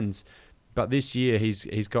different lens. But this year,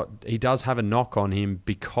 he does have a knock on him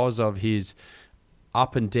because of his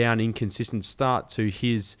up and down inconsistent start to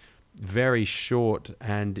his very short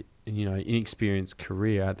and inexperienced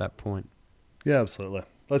career at that point. Yeah, absolutely.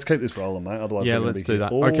 Let's keep this rolling, mate. Otherwise, let's do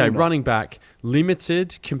that. Okay, running back,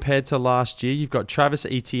 limited compared to last year. You've got Travis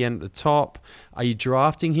Etienne at the top. Are you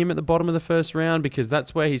drafting him at the bottom of the first round? Because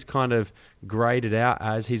that's where he's kind of graded out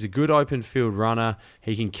as. He's a good open field runner.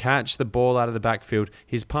 He can catch the ball out of the backfield.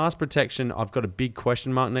 His pass protection, I've got a big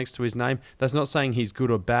question mark next to his name. That's not saying he's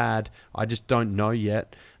good or bad. I just don't know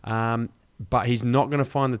yet. But he's not going to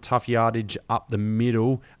find the tough yardage up the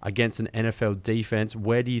middle against an NFL defense.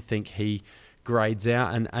 Where do you think he grades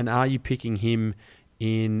out, and are you picking him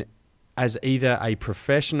in as either a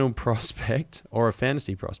professional prospect or a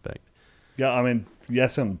fantasy prospect? Yeah, I mean,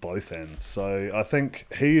 yes on both ends. So I think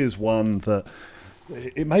he is one that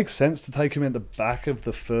it makes sense to take him at the back of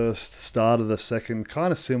the first, start of the second,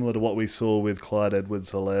 kind of similar to what we saw with Clyde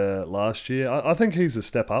Edwards-Helaire last year. I think he's a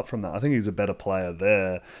step up from that. I think he's a better player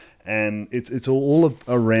there. And it's all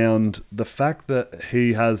around the fact that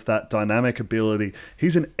he has that dynamic ability.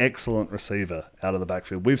 He's an excellent receiver out of the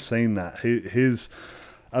backfield. We've seen that. His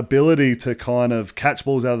ability to kind of catch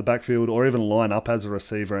balls out of the backfield or even line up as a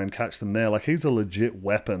receiver and catch them there, like, he's a legit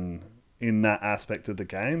weapon in that aspect of the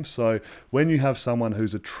game. So when you have someone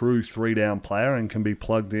who's a true 3-down player and can be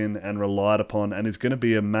plugged in and relied upon and is going to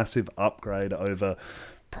be a massive upgrade over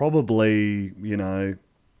probably,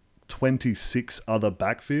 26 other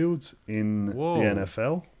backfields in the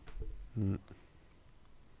NFL.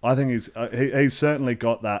 I think he's certainly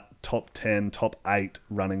got that top 10, top 8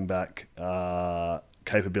 running back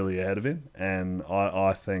capability ahead of him, and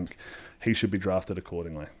I think he should be drafted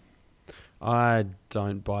accordingly. I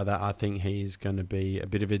don't buy that. I think he's going to be a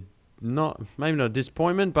bit of maybe not a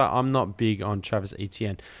disappointment, but I'm not big on Travis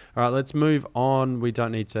Etienne. All right, let's move on. We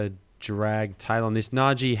don't need to drag tail on this.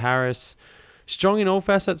 Najee Harris, strong in all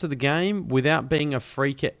facets of the game without being a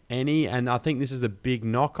freak at any, and I think this is the big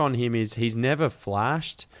knock on him is he's never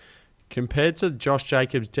flashed. Compared to Josh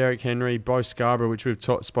Jacobs, Derrick Henry, Bo Scarborough, which we've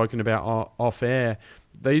spoken about off air,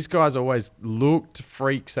 these guys always looked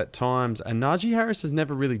freaks at times, and Najee Harris has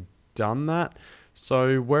never really done that.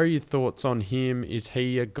 So where are your thoughts on him? Is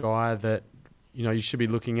he a guy that you should be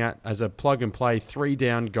looking at as a plug-and-play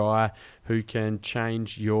 3-down guy who can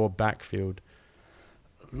change your backfield?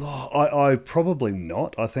 I probably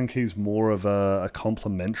not. I think he's more of a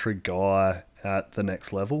complementary guy at the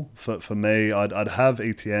next level. For me, I'd have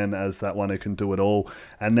ETN as that one who can do it all.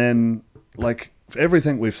 And then,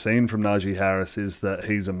 everything we've seen from Najee Harris is that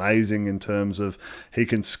he's amazing in terms of he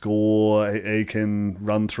can score, he can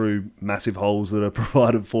run through massive holes that are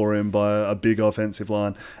provided for him by a big offensive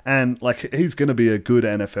line. And, he's going to be a good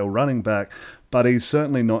NFL running back, but he's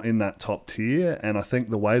certainly not in that top tier. And I think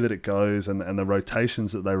the way that it goes and the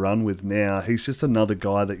rotations that they run with now, he's just another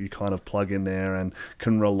guy that you kind of plug in there and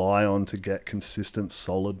can rely on to get consistent,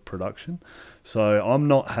 solid production. So I'm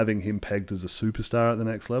not having him pegged as a superstar at the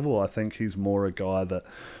next level. I think he's more a guy that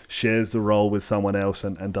shares the role with someone else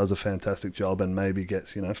and does a fantastic job and maybe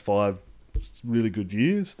gets, 5 really good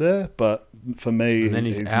years there. But for me... And then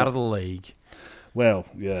he's out of the league. Well,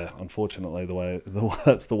 yeah, unfortunately,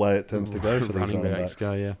 that's the way it tends to go for these running backs.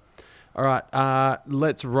 Yeah. All right,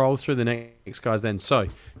 let's roll through the next guys then. So,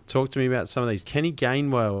 talk to me about some of these. Kenny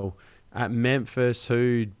Gainwell at Memphis,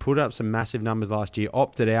 who put up some massive numbers last year,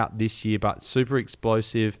 opted out this year, but super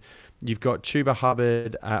explosive. You've got Chuba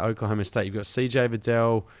Hubbard at Oklahoma State. You've got CJ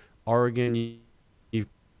Vidal, Oregon. You've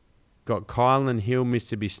got Kylan Hill,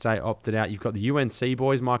 Mississippi State, opted out. You've got the UNC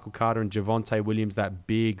boys, Michael Carter and Javonte Williams, that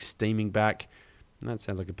big steaming back. That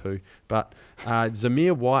sounds like a poo. But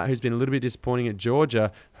Zamir White, who's been a little bit disappointing at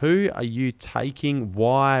Georgia, who are you taking?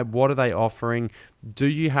 Why? What are they offering? Do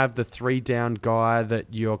you have the 3-down guy that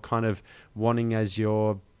you're kind of wanting as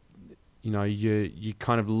your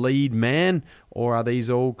kind of lead man? Or are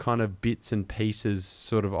these all kind of bits and pieces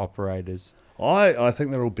sort of operators? I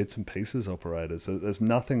think they're all bits and pieces operators. There's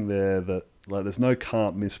nothing there that, there's no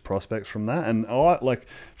can't miss prospects from that. And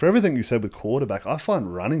for everything you said with quarterback, I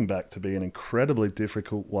find running back to be an incredibly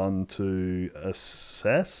difficult one to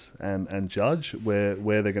assess and judge where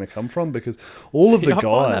they're going to come from, because all of the guys... I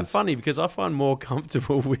find that funny because I find more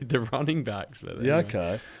comfortable with the running backs. But anyway. Yeah,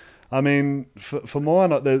 okay. I mean, for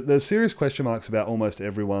mine, there's serious question marks about almost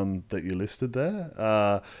everyone that you listed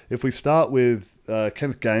there. If we start with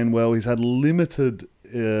Kenneth Gainwell, he's had limited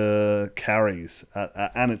carries,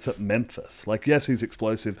 and it's at Memphis. Yes, he's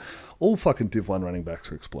explosive. All fucking Div 1 running backs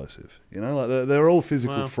are explosive. They're all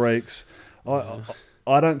physical freaks.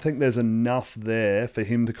 I don't think there's enough there for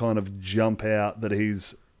him to kind of jump out that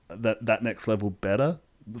he's that next level better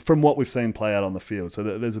from what we've seen play out on the field. So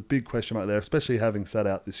there's a big question mark there, especially having sat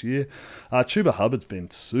out this year. Chuba Hubbard's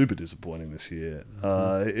been super disappointing this year.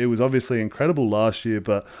 It was obviously incredible last year,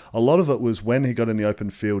 but a lot of it was when he got in the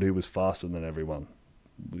open field, he was faster than everyone.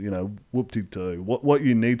 Whoop-de-doo. What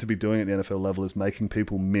you need to be doing at the NFL level is making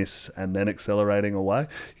people miss and then accelerating away.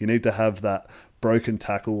 You need to have that broken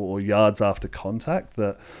tackle or yards after contact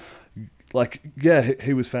that,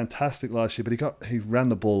 he was fantastic last year, but he ran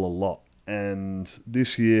the ball a lot. And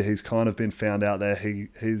this year he's kind of been found out there.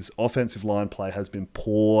 His offensive line play has been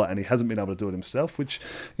poor and he hasn't been able to do it himself, which,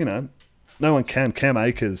 no one can. Cam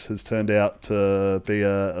Akers has turned out to be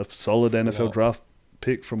a solid NFL draft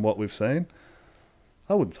pick from what we've seen.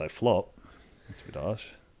 I wouldn't say flop. It's a bit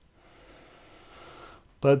harsh.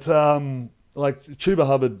 But Chuba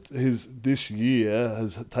Hubbard, this year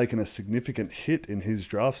has taken a significant hit in his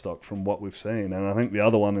draft stock from what we've seen, and I think the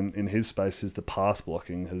other one in his space is the pass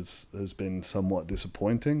blocking has been somewhat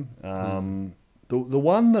disappointing. The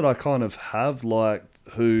one that I kind of have liked,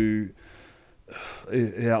 I'm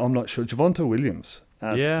not sure, Javonte Williams.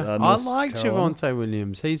 I like Javonte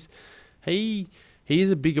Williams. He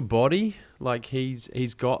is a bigger body.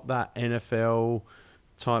 He's got that NFL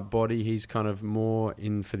type body. He's kind of more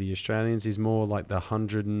in for the Australians. He's more like the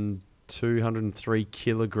 102, 103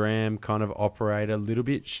 kilogram kind of operator. A little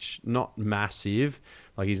bit not massive.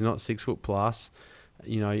 He's not 6 foot plus.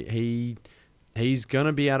 He's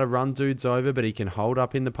gonna be able to run dudes over, but he can hold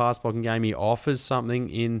up in the pass blocking game. He offers something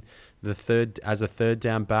in the third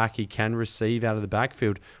down back. He can receive out of the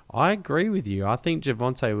backfield. I agree with you. I think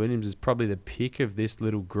Javonte Williams is probably the pick of this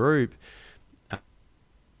little group.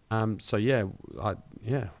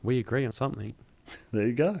 We agree on something. There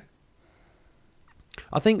you go.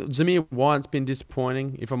 I think Zamir White's been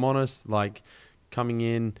disappointing, if I'm honest. Coming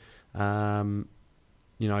in,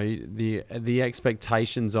 the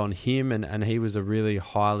expectations on him, and he was a really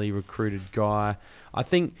highly recruited guy. I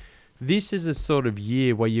think this is a sort of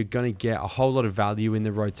year where you're going to get a whole lot of value in the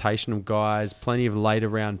rotational guys, plenty of later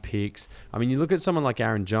round picks. I mean, you look at someone like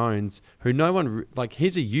Aaron Jones, who no one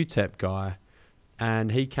he's a UTEP guy.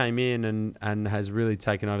 and he came in and has really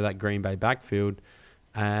taken over that Green Bay backfield.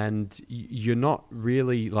 And you're not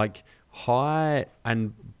really like high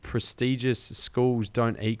and prestigious schools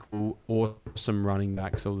don't equal awesome running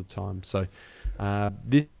backs all the time. So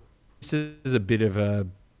this is a bit of a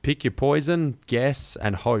pick your poison, guess,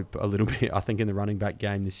 and hope a little bit, I think, in the running back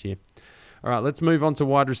game this year. All right, let's move on to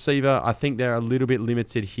wide receiver. I think they're a little bit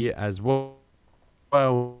limited here as well.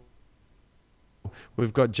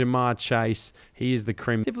 We've got Jamar Chase. He is the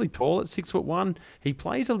cream. Relatively tall at 6'1". He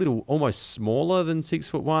plays a little almost smaller than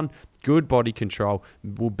 6'1". Good body control.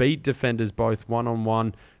 Will beat defenders both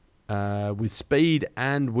one-on-one with speed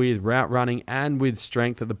and with route running and with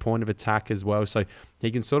strength at the point of attack as well. So he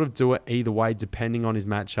can sort of do it either way depending on his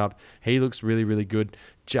matchup. He looks really, really good.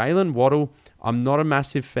 Jalen Waddle, I'm not a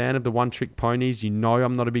massive fan of the one-trick ponies. You know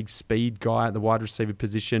I'm not a big speed guy at the wide receiver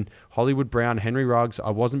position. Hollywood Brown, Henry Ruggs,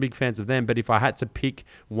 I wasn't big fans of them. But if I had to pick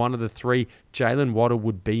one of the three, Jalen Waddle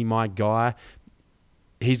would be my guy.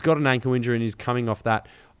 He's got an ankle injury and he's coming off that.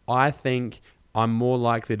 I think I'm more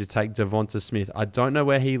likely to take Devonta Smith. I don't know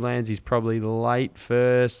where he lands. He's probably late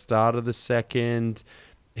first, start of the second.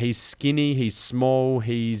 He's skinny. He's small.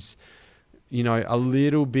 He's, a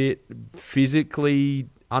little bit physically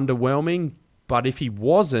underwhelming. But if he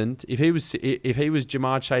wasn't, if he was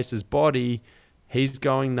Jamar Chase's body, he's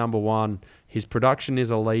going number one. His production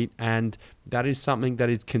is elite, and that is something that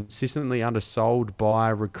is consistently undersold by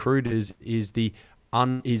recruiters. Is the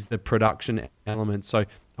production element. So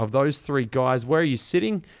of those three guys, where are you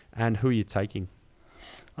sitting and who are you taking?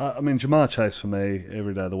 Jamar Chase for me,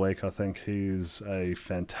 every day of the week, I think he's a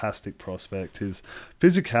fantastic prospect. His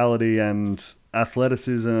physicality and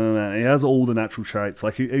athleticism, and he has all the natural traits.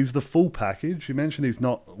 Like he's the full package. You mentioned he's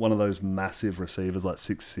not one of those massive receivers like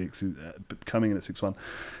 6'6", coming in at 6'1",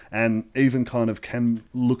 and even kind of can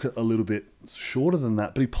look a little bit shorter than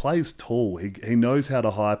that, but he plays tall. He knows how to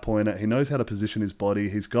high point it. He knows how to position his body.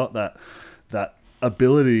 He's got that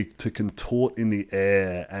ability to contort in the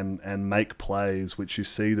air and make plays, which you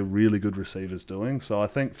see the really good receivers doing. So I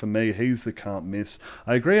think for me, he's the can't miss.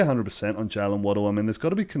 I agree 100% on Jalen Waddle. I mean, there's got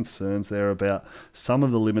to be concerns there about some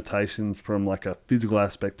of the limitations from like a physical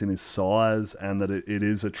aspect in his size, and that it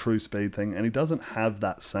is a true speed thing. And he doesn't have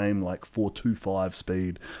that same like 4.25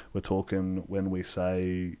 speed we're talking when we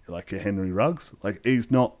say like a Henry Ruggs. Like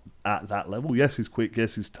he's not at that level. Yes, he's quick.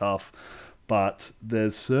 Yes, he's tough. But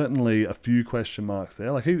there's certainly a few question marks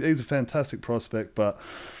there. Like he's a fantastic prospect, but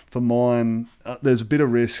for mine, there's a bit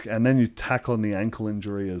of risk. And then you tack on the ankle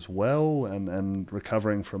injury as well, and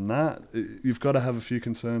recovering from that, you've got to have a few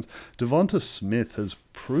concerns. Devonta Smith has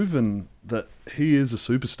proven that he is a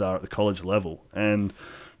superstar at the college level, and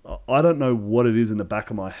I don't know what it is in the back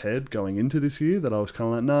of my head going into this year that I was kind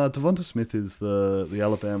of like, nah, Devonta Smith is the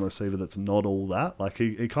Alabama receiver that's not all that. Like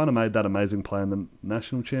he kind of made that amazing play in the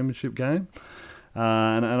national championship game.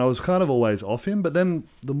 And I was kind of always off him. But then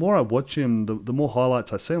the more I watch him, the more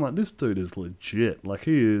highlights I see, I'm like, this dude is legit. Like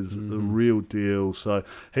he is the real deal. So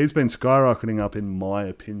he's been skyrocketing up in my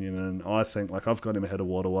opinion. And I think like I've got him ahead of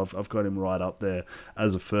Waddle. I've got him right up there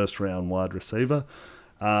as a first round wide receiver.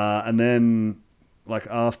 And then like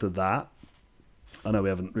after that, I know we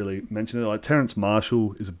haven't really mentioned it. Like Terrence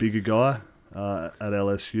Marshall is a bigger guy at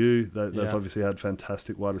LSU. They've obviously had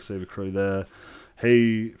fantastic wide receiver crew there.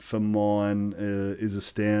 He, for mine, is a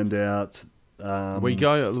standout.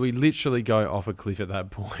 We literally go off a cliff at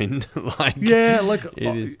that point.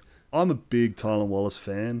 I'm a big Tylan Wallace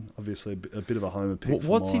fan. Obviously, a bit of a homer pick.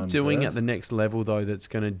 What's he doing at the next level though? That's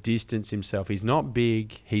going to distance himself. He's not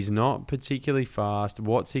big. He's not particularly fast.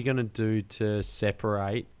 What's he going to do to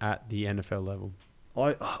separate at the NFL level?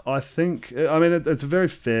 I think. I mean, it's a very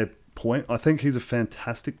fair point. I think he's a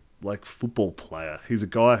fantastic football player. He's a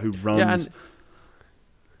guy who runs.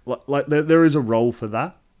 There is a role for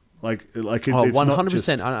that. It's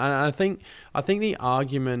 100%. And I think the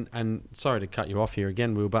argument, and sorry to cut you off here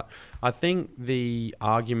again, Will, but I think the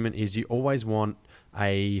argument is you always want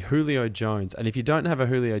a Julio Jones, and if you don't have a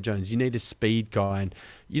Julio Jones, you need a speed guy. And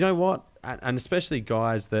you know what? And especially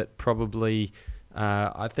guys that probably,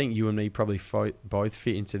 I think you and me probably both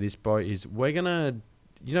fit into this boat. Is we're gonna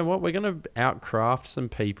outcraft some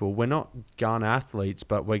people. We're not gun athletes,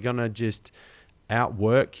 but we're gonna just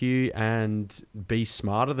outwork you and be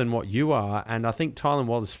smarter than what you are. And I think Tylan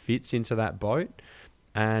Wallace fits into that boat,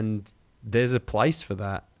 and there's a place for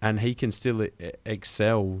that, and he can still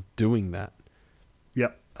excel doing that.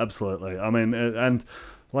 Yep, absolutely. I mean, and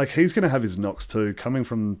he's going to have his knocks too, coming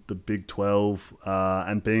from the Big 12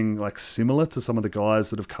 and being similar to some of the guys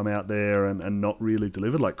that have come out there and not really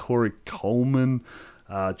delivered, like Corey Coleman,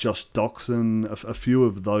 Josh Doxson, a few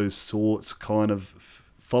of those sorts kind of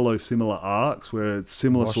follow similar arcs where it's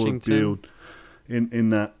similar sort of Washington. build in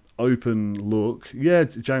that open look. Yeah,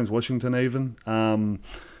 James Washington even.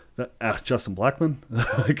 Justin Blackman.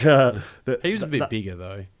 He was a bit bigger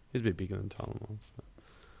though. He was a bit bigger than Tullamore. So.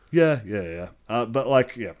 Yeah. But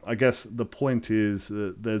I guess the point is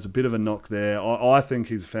that there's a bit of a knock there. I think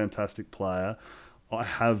he's a fantastic player. I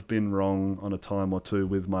have been wrong on a time or two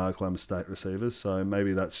with my Oklahoma State receivers, so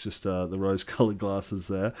maybe that's just the rose-coloured glasses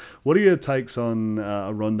there. What are your takes on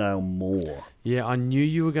Rondale Moore? Yeah, I knew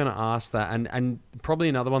you were going to ask that, and probably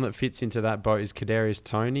another one that fits into that boat is Kadarius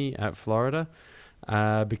Toney at Florida,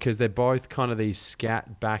 because they're both kind of these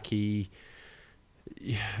scat-backy,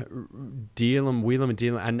 deal them,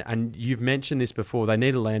 and you've mentioned this before. They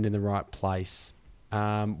need to land in the right place.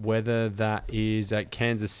 Whether that is at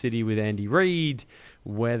Kansas City with Andy Reid,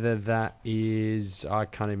 whether that is, I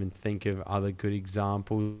can't even think of other good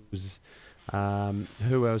examples.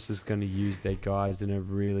 Who else is going to use their guys in a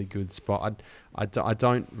really good spot? I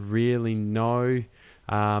don't really know.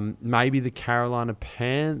 Maybe the Carolina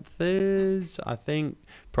Panthers, I think,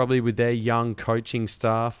 probably with their young coaching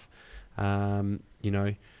staff,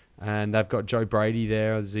 and they've got Joe Brady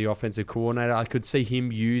there as the offensive coordinator. I could see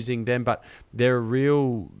him using them, but they're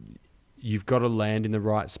you've got to land in the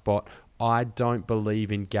right spot. I don't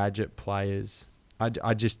believe in gadget players.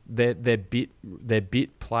 They're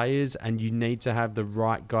bit players, and you need to have the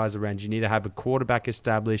right guys around. You need to have a quarterback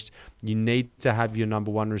established. You need to have your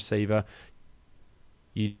number one receiver.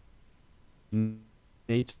 You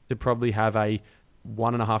need to probably have a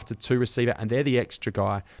 1.5 to 2 receiver, and they're the extra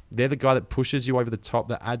guy. They're the guy that pushes you over the top,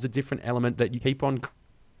 that adds a different element that you keep on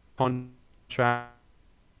contract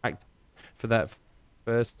for that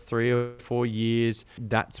first 3 or 4 years.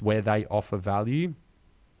 That's where they offer value.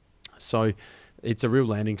 So it's a real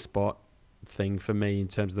landing spot thing for me in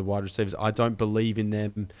terms of the wide receivers. I don't believe in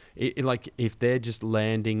them. If they're just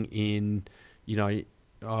landing in,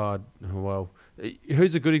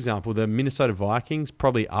 who's a good example? The Minnesota Vikings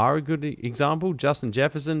probably are a good example. Justin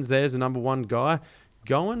Jefferson's there's a number one guy.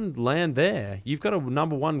 Go and land there. You've got a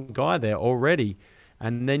number one guy there already.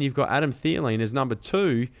 And then you've got Adam Thielen as number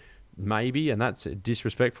 2, maybe, and that's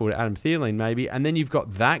disrespectful to Adam Thielen, maybe. And then you've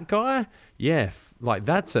got that guy. Yeah,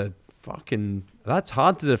 that's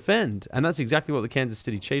hard to defend. And that's exactly what the Kansas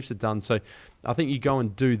City Chiefs have done. So I think you go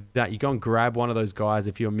and do that. You go and grab one of those guys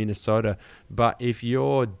if you're Minnesota. But if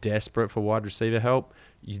you're desperate for wide receiver help,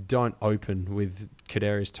 you don't open with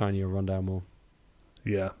Kadarius Toney or Rondale Moore.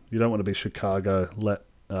 Yeah, you don't want to be Chicago. Let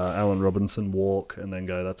Allen Robinson walk and then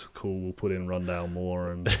go, that's cool, we'll put in Rondale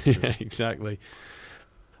Moore. Yeah, exactly.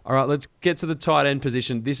 All right, let's get to the tight end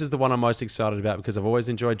position. This is the one I'm most excited about because I've always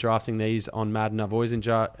enjoyed drafting these on Madden. I've always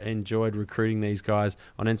enjoyed recruiting these guys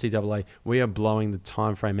on NCAA. We are blowing the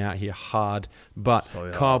time frame out here hard. But so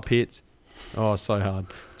hard. Kyle Pitts, so hard.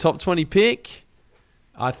 Top 20 pick.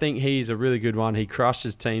 I think he's a really good one. He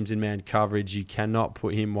crushes teams in man coverage. You cannot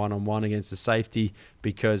put him one-on-one against a safety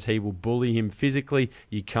because he will bully him physically.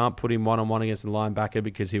 You can't put him one-on-one against a linebacker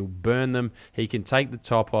because he'll burn them. He can take the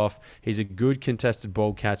top off. He's a good contested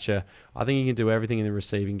ball catcher. I think he can do everything in the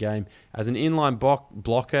receiving game. As an inline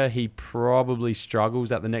blocker, he probably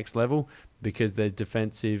struggles at the next level because there's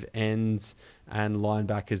defensive ends and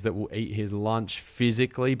linebackers that will eat his lunch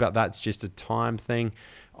physically, but that's just a time thing.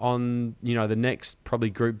 On the next probably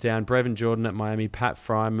group down, Brevin Jordan at Miami, Pat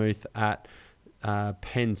Freiermuth at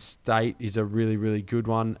Penn State is a really, really good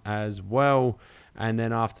one as well. And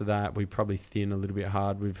then after that, we probably thin a little bit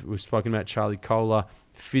hard. We've spoken about Charlie Kohler.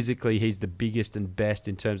 Physically, he's the biggest and best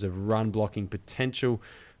in terms of run blocking potential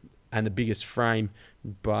and the biggest frame,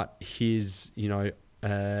 but his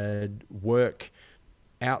work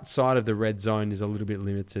outside of the red zone is a little bit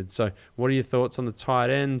limited. So what are your thoughts on the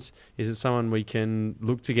tight ends? Is it someone we can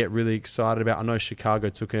look to get really excited about? I know Chicago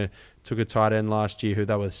took a tight end last year who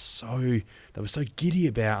they were so giddy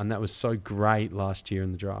about, and that was so great last year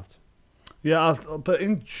in the draft. Yeah, but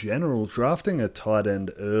in general, drafting a tight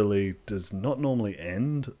end early does not normally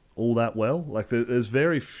end all that well. Like there's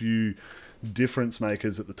very few difference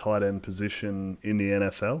makers at the tight end position in the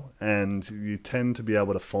NFL, and you tend to be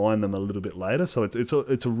able to find them a little bit later. So it's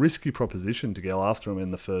a risky proposition to go after them in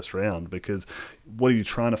the first round because what are you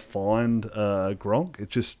trying to find Gronk?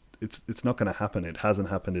 It's not going to happen. It hasn't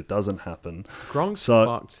happened. It doesn't happen. Gronk's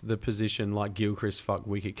fucked the position like Gilchrist fucked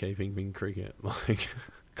wicket keeping in cricket.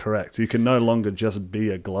 Correct. You can no longer just be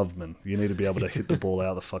a gloveman. You need to be able to hit the ball out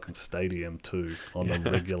of the fucking stadium too on a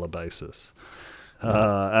regular basis.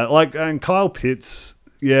 And Kyle Pitts,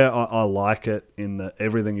 I like it in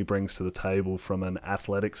everything he brings to the table from an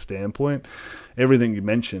athletic standpoint. Everything you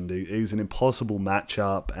mentioned, he's an impossible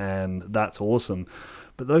matchup, and that's awesome.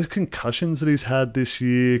 But those concussions that he's had this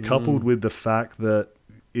year, coupled with the fact that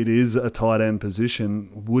it is a tight end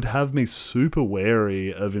position, would have me super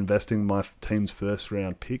wary of investing my team's first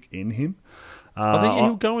round pick in him. I think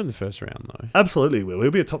he'll go in the first round, though. Absolutely he will.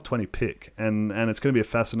 He'll be a top 20 pick, and it's going to be a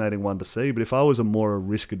fascinating one to see. But if I was a more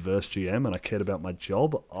risk-adverse GM and I cared about my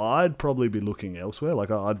job, I'd probably be looking elsewhere.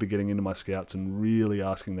 Like, I'd be getting into my scouts and really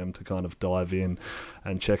asking them to kind of dive in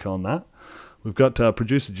and check on that. We've got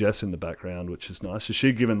producer Jess in the background, which is nice. Has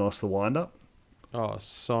she given us the wind-up? Oh,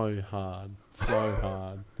 so hard. So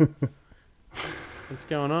hard. What's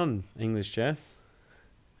going on, English Jess?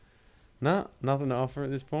 No, nothing to offer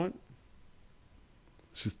at this point?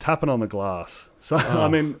 She's tapping on the glass. So, I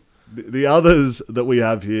mean, the others that we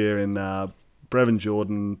have here in Brevin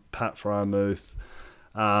Jordan, Pat Fryermuth,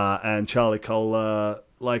 and Charlie Kohler,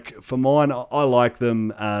 like, for mine, I like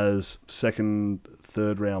them as second,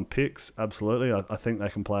 third round picks. Absolutely. I think they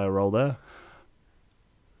can play a role there.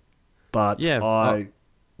 But it's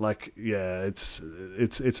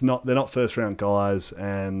not, they're not first round guys,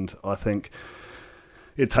 and I think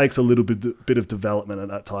it takes a little bit of development at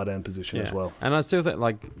that tight end position as well. And I still think,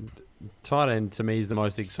 like, tight end to me is the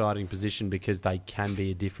most exciting position because they can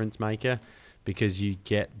be a difference maker, because you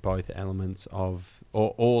get both elements of,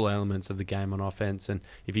 or all elements of the game on offense. And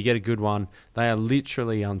if you get a good one, they are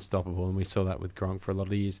literally unstoppable. And we saw that with Gronk for a lot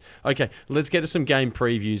of years. Okay, let's get to some game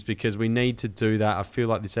previews because we need to do that. I feel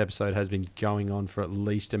like this episode has been going on for at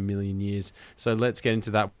least a million years. So let's get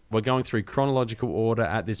into that. We're going through chronological order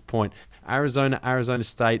at this point. Arizona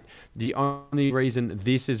State. The only reason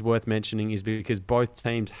this is worth mentioning is because both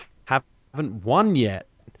teams haven't won yet,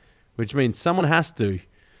 which means someone has to.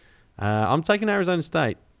 I'm taking Arizona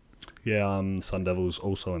State. Yeah, Sun Devils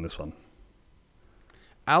also in this one.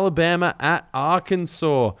 Alabama at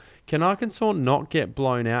Arkansas. Can Arkansas not get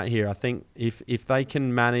blown out here? I think if they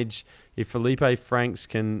can manage, if Felipe Franks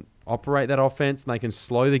can operate that offense and they can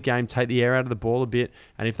slow the game, take the air out of the ball a bit,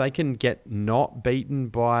 and if they can get not beaten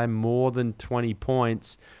by more than 20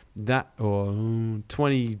 points, or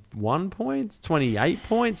 21 points, 28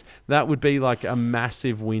 points, that would be like a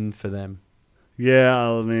massive win for them. Yeah,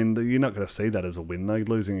 I mean, you're not going to see that as a win, though.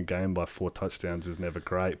 Losing a game by 4 touchdowns is never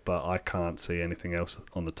great, but I can't see anything else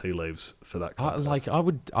on the tea leaves for that contest.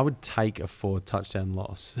 I would take a 4-touchdown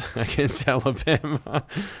loss against Alabama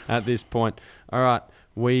at this point. All right,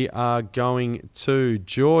 we are going to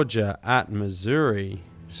Georgia at Missouri.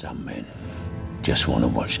 Some men just want to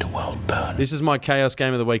watch the world burn. This is my chaos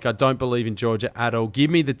game of the week. I don't believe in Georgia at all. Give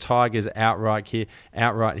me the Tigers outright here.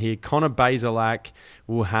 Connor Bazelak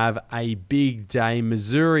will have a big day.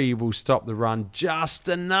 Missouri will stop the run just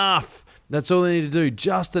enough. That's all they need to do,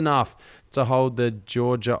 just enough to hold the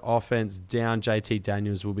Georgia offense down. JT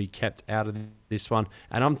Daniels will be kept out of this one.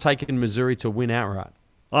 And I'm taking Missouri to win outright.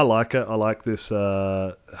 I like it. I like this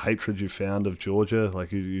hatred you found of Georgia.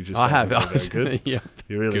 Like you just I have. Very good. Yeah,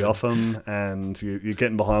 you're really good. off them, and you're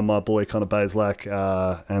getting behind my boy Connor Bazelak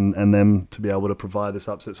and them to be able to provide this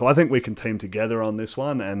upset. So I think we can team together on this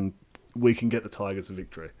one, and we can get the Tigers a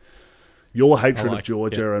victory. Your hatred of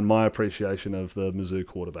Georgia and my appreciation of the Mizzou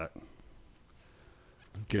quarterback.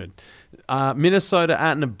 Good. Minnesota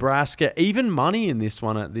at Nebraska. Even money in this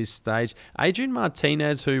one at this stage. Adrian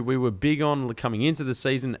Martinez, who we were big on coming into the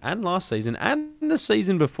season and last season and the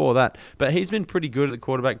season before that, but he's been pretty good at the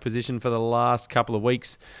quarterback position for the last couple of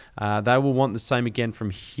weeks. They will want the same again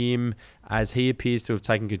from him, as he appears to have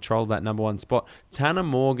taken control of that number one spot. Tanner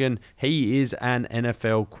Morgan, he is an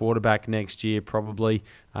NFL quarterback next year, probably.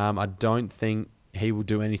 I don't think he will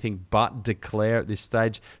do anything but declare at this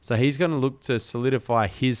stage. So he's going to look to solidify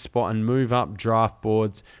his spot and move up draft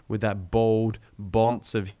boards with that bold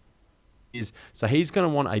bonce of his. So he's going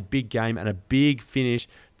to want a big game and a big finish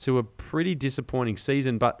to a pretty disappointing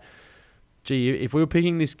season. But, gee, if we were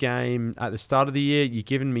picking this game at the start of the year, you're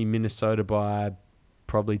giving me Minnesota by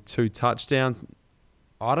probably 2 touchdowns.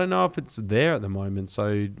 I don't know if it's there at the moment.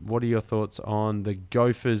 So what are your thoughts on the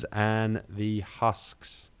Gophers and the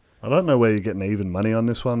Husks? I don't know where you're getting even money on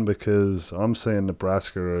this one, because I'm seeing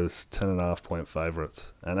Nebraska as 10.5-point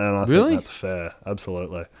favourites. And I think that's fair.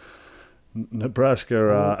 Absolutely.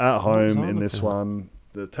 Nebraska at home in this one.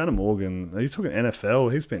 The Tanner Morgan, are you talking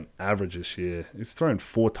NFL? He's been average this year. He's thrown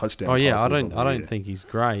 4 touchdowns. Oh yeah, I don't think he's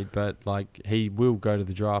great, but like he will go to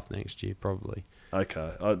the draft next year probably.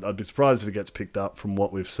 Okay, I'd be surprised if he gets picked up from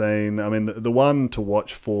what we've seen. I mean, the one to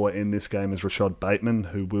watch for in this game is Rashad Bateman,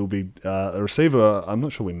 who will be a receiver. I'm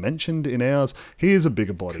not sure we mentioned in ours. He is a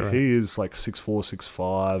bigger body. Correct. He is like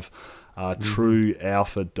 6'4", 6'5", true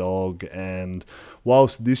alpha dog. And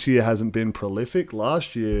whilst this year hasn't been prolific,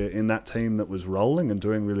 last year in that team that was rolling and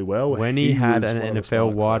doing really well, when he had an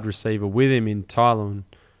NFL wide receiver with him in Tylen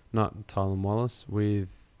not Tylan Wallace, with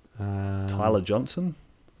Tyler Johnson.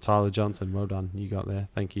 Tyler Johnson. Well done. You got there.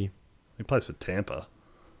 Thank you. He plays for Tampa.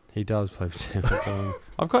 He does play for Tampa.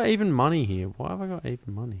 I've got even money here. Why have I got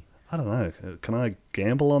even money? I don't know. Can I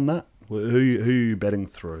gamble on that? Who are you betting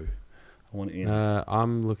through? I want in.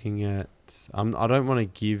 I'm looking at. I don't want to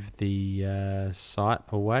give the site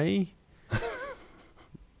away.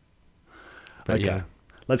 But okay. yeah.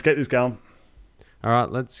 Let's get this going. All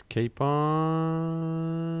right, let's keep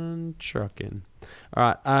on trucking.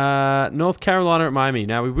 All right, North Carolina at Miami.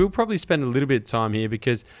 Now, we will probably spend a little bit of time here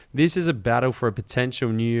because this is a battle for a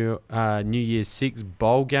potential New Year's Six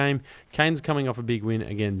bowl game. Canes coming off a big win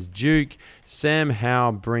against Duke. Sam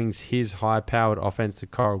Howell brings his high-powered offense to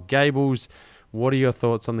Coral Gables. What are your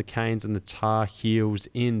thoughts on the Canes and the Tar Heels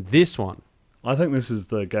in this one? I think this is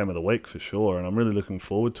the game of the week for sure, and I'm really looking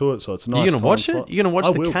forward to it. So it's a nice. You gonna watch it? You gonna watch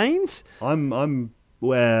the Canes?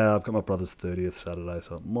 Well, I've got my brother's 30th Saturday,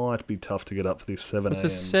 so it might be tough to get up for this 7 a.m. It's a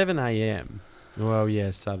 7 a.m. Well,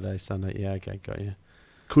 yeah, Saturday, Sunday. Yeah, okay, got you.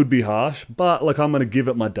 Could be harsh, but look, I'm going to give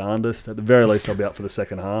it my darndest. At the very least, I'll be up for the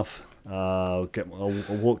second half. I'll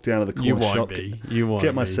walk down to the corner shop. You won't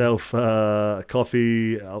get myself a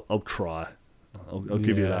coffee. I'll try. I'll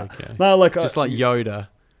give you that. Okay. No, like just like Yoda.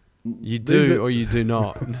 You do or you do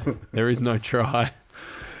not. There is no try.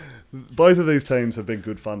 Both of these teams have been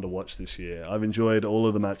good fun to watch this year. I've enjoyed all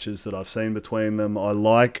of the matches that I've seen between them. I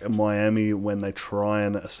like Miami when they try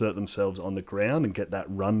and assert themselves on the ground and get that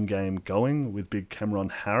run game going with big Cameron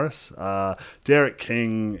Harris. Derek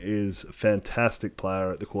King is a fantastic player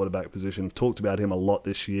at the quarterback position. I've talked about him a lot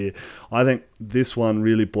this year. I think this one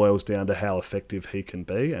really boils down to how effective he can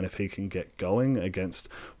be and if he can get going against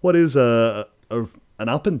what is an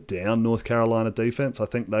up and down North Carolina defense. I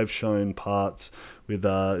think they've shown parts with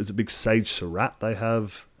is a big Sage Surratt they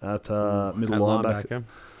have at middle linebacker.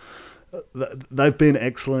 They've been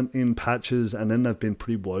excellent in patches, and then they've been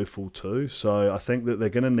pretty woeful too. So I think that they're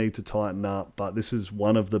going to need to tighten up. But this is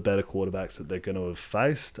one of the better quarterbacks that they're going to have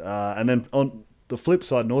faced. And then on the flip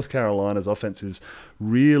side, North Carolina's offense is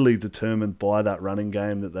really determined by that running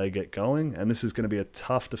game that they get going, and this is going to be a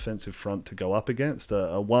tough defensive front to go up against,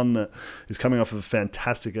 a one that is coming off of a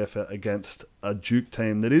fantastic effort against a Duke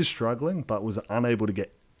team that is struggling but was unable to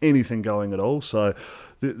get anything going at all. So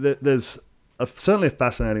there's certainly a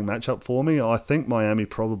fascinating matchup for me. I think Miami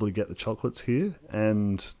probably get the chocolates here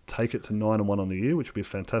and take it to 9-1 on the year, which would be a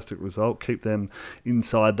fantastic result, keep them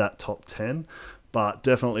inside that top 10. But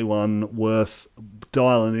definitely one worth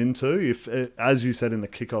dialing into. If, as you said in the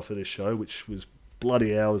kickoff of this show, which was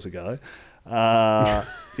bloody hours ago,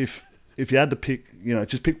 if you had to pick,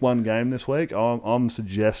 just pick one game this week, I'm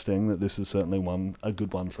suggesting that this is certainly a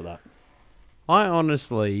good one for that. I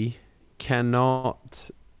honestly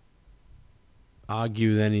cannot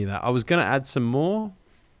argue with any of that. I was going to add some more,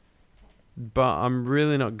 but I'm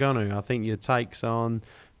really not going to. I think your takes on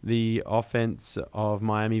the offense of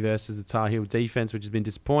Miami versus the Tar Heel defense, which has been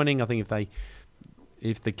disappointing. I think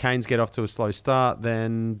if the Canes get off to a slow start,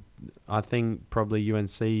 then I think probably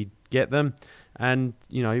UNC get them. And,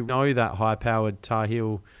 you know that high-powered Tar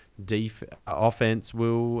Heel offense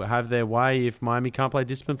will have their way if Miami can't play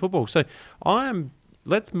disciplined football. So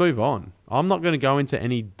let's move on. I'm not going to go into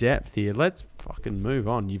any depth here. Let's fucking move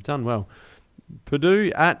on. You've done well.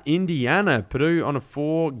 Purdue at Indiana. Purdue on a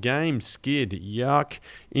 4-game skid. Yuck.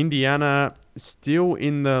 Indiana still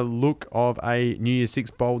in the look of a New Year's Six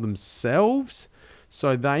bowl themselves,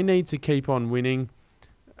 so they need to keep on winning.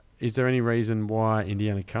 Is there any reason why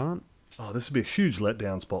Indiana can't? Oh, this would be a huge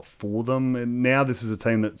letdown spot for them. And now this is a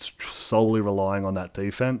team that's solely relying on that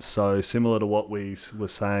defense. So similar to what we were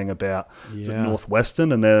saying about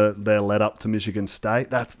Northwestern and their let up to Michigan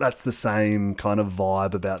State, that's the same kind of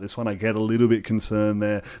vibe about this one. I get a little bit concerned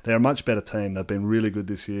there. They're a much better team. They've been really good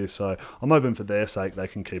this year. So I'm hoping for their sake they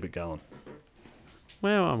can keep it going.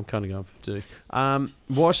 Well, I'm kind of going for two.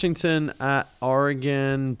 Washington at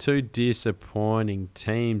Oregon, two disappointing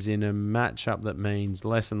teams in a matchup that means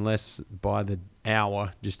less and less by the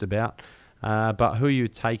hour, just about. But who are you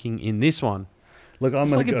taking in this one? Look,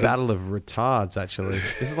 it's like a battle of retards, actually.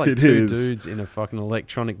 This is like two dudes in a fucking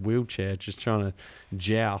electronic wheelchair just trying to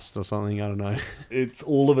joust or something. I don't know. It's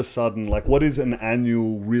all of a sudden, like what is an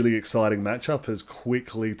annual really exciting matchup has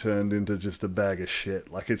quickly turned into just a bag of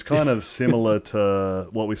shit. Like it's kind of similar to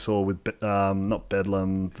what we saw with, not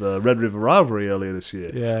Bedlam, the Red River Rivalry earlier this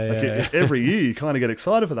year. Every year you kind of get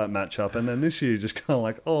excited for that matchup, and then this year you're just kind of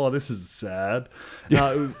like, oh, this is sad.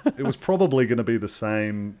 It was probably going to be the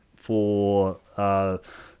same for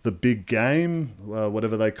the big game,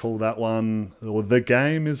 whatever they call that one, or the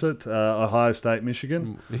game, is it? Ohio State,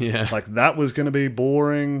 Michigan. Yeah. Like, that was going to be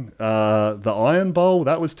boring. The Iron Bowl,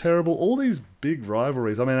 that was terrible. All these big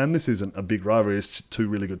rivalries. I mean, and this isn't a big rivalry. It's two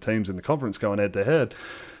really good teams in the conference going head to head.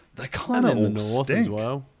 They kind of all the North stink. as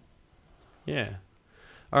well. Yeah.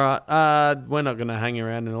 All right. We're not going to hang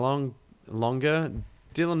around any longer.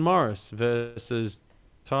 Dylan Morris versus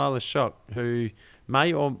Tyler Shock, who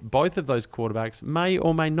both of those quarterbacks may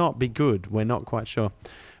or may not be good. We're not quite sure.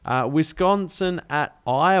 Wisconsin at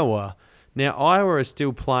Iowa. Now, Iowa is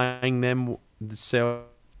still playing themselves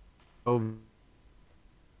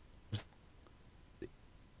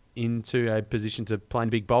into a position to play in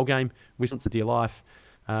a big bowl game. Wisconsin, dear life.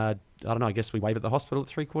 I don't know. I guess we wave at the hospital at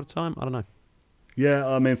 3/4 time. I don't know. Yeah,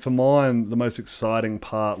 I mean, for mine, the most exciting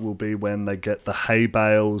part will be when they get the hay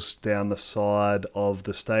bales down the side of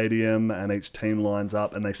the stadium and each team lines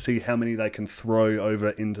up and they see how many they can throw over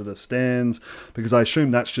into the stands, because I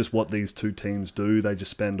assume that's just what these two teams do. They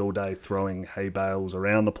just spend all day throwing hay bales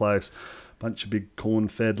around the place. Bunch of big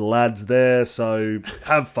corn-fed lads there, so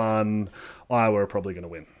have fun. Iowa are probably going to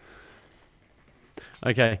win.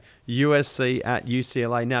 Okay, USC at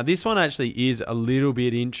UCLA. Now, this one actually is a little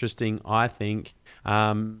bit interesting, I think.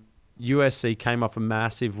 USC came off a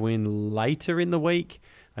massive win later in the week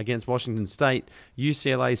against Washington State.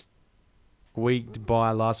 UCLA squeaked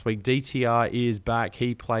by last week. DTR is back.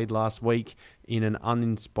 He played last week in an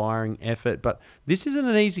uninspiring effort. But this isn't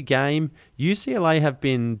an easy game. UCLA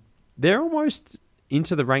they're almost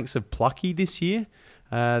into the ranks of plucky this year.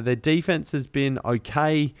 Their defense has been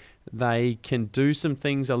okay. They can do some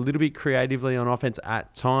things a little bit creatively on offense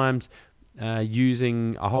at times,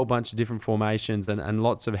 using a whole bunch of different formations and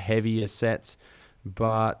lots of heavier sets.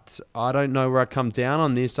 But I don't know where I come down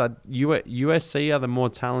on this. USC are the more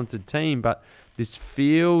talented team, but this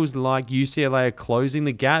feels like UCLA are closing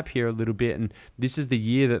the gap here a little bit, and this is the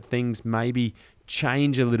year that things maybe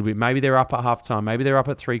change a little bit. Maybe they're up at halftime. Maybe they're up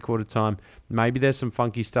at 3/4 time. Maybe there's some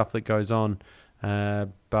funky stuff that goes on.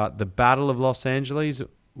 But the Battle of Los Angeles,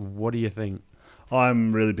 what do you think?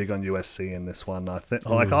 I'm really big on USC in this one. I think,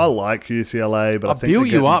 I like UCLA, but I think built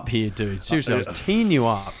you up here, dude. Seriously, I was teeing you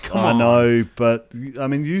up. Come on. I know, but I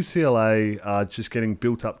mean, UCLA are just getting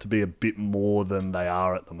built up to be a bit more than they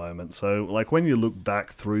are at the moment. So, like, when you look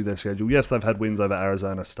back through their schedule, yes, they've had wins over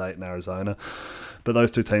Arizona State and Arizona, but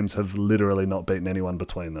those two teams have literally not beaten anyone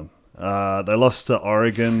between them. They lost to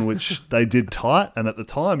Oregon, which they did tight, and at the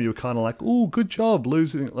time you were kind of like, "Ooh, good job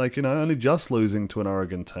losing!" Like, only just losing to an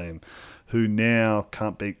Oregon team who now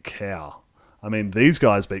can't beat Cal. I mean, these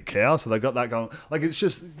guys beat Cal, so they got that going. Like, it's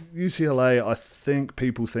just UCLA. I think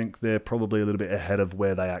people think they're probably a little bit ahead of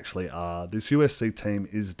where they actually are. This USC team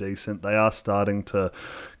is decent. They are starting to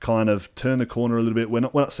kind of turn the corner a little bit. We're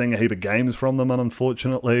not seeing a heap of games from them,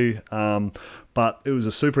 unfortunately. But it was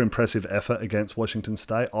a super impressive effort against Washington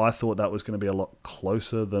State. I thought that was going to be a lot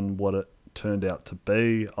closer than what it turned out to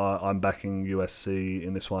be. I'm backing USC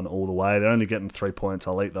in this one all the way. They're only getting 3 points.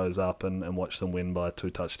 I'll eat those up and watch them win by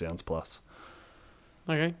 2 touchdowns plus.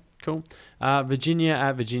 Okay, cool. Virginia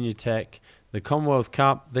at Virginia Tech. The Commonwealth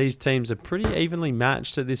Cup, these teams are pretty evenly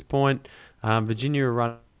matched at this point. Virginia are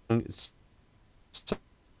running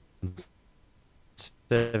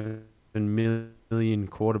 7 million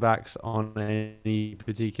quarterbacks on any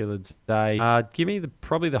particular day. Give me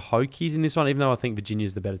probably the Hokies in this one, even though I think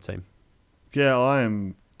Virginia's the better team. Yeah, I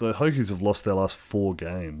am. The Hokies have lost their last 4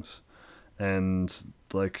 games, and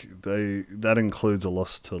that includes a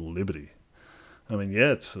loss to Liberty. I mean,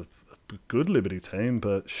 yeah, it's a good Liberty team,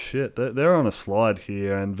 but shit, they're on a slide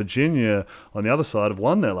here, and Virginia on the other side have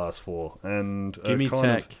won their last 4. And Give me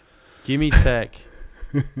Tech.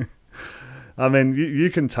 I mean, you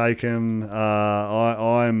can take him.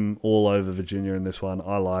 I'm all over Virginia in this one.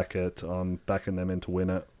 I like it. I'm backing them in to win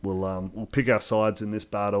it. We'll pick our sides in this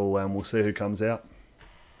battle, and we'll see who comes out.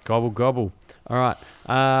 Gobble, gobble. All right.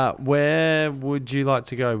 Where would you like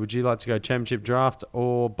to go? Would you like to go championship draft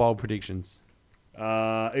or bowl predictions?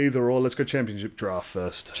 Either or. Let's go championship draft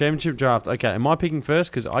first. Championship draft. Okay, am I picking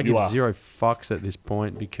first? Because I give 0 fucks at this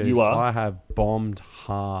point because I have bombed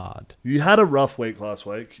hard. You had a rough week last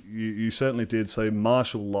week. You certainly did. So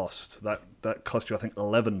Marshall lost. That cost you, I think,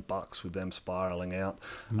 $11 with them spiraling out.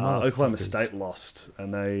 Oklahoma State lost,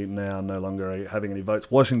 and they now no longer are having any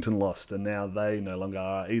votes. Washington lost, and now they no longer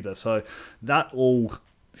are either. So that all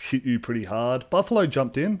hit you pretty hard. Buffalo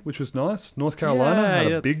jumped in, which was nice. North Carolina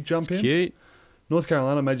had a big jump in. Cute. North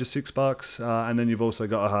Carolina made you $6, and then you've also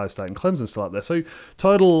got Ohio State and Clemson still up there. So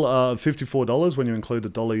total $54 when you include the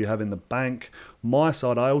dollar you have in the bank. My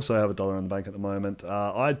side, I also have $1 in the bank at the moment.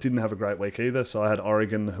 I didn't have a great week either, so I had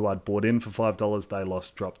Oregon, who I'd bought in for $5. They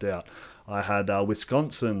lost, dropped out. I had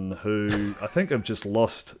Wisconsin, who I think have just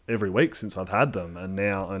lost every week since I've had them, and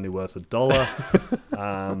now only worth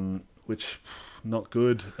 $1, which not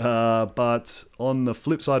good. But on the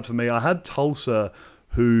flip side for me, I had Tulsa,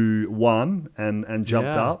 who won and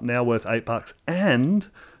jumped up, now worth $8, and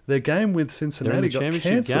their game with Cincinnati got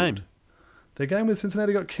cancelled. Their game with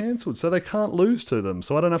Cincinnati got cancelled, so they can't lose to them,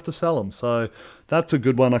 so I don't have to sell them. So that's a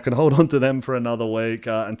good one. I can hold on to them for another week.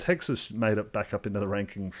 And Texas made it back up into the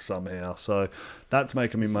rankings somehow, so that's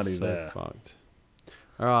making me money there. Fucked.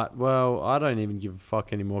 All right, well, I don't even give a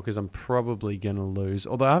fuck anymore because I'm probably going to lose.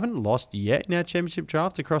 Although I haven't lost yet in our championship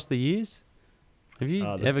draft across the years. Have you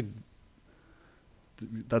ever...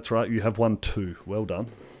 That's right. You have won 2. Well done.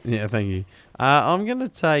 Yeah, thank you. I'm going to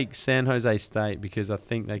take San Jose State because I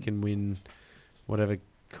think they can win whatever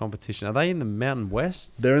competition. Are they in the Mountain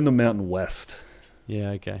West? They're in the Mountain West. Yeah,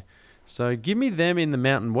 okay. So give me them in the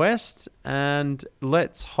Mountain West, and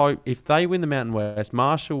let's hope if they win the Mountain West,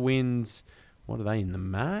 Marshall wins. What are they in the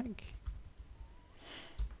MAC?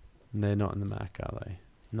 They're not in the MAC, are they?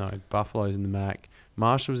 No, Buffalo's in the MAC.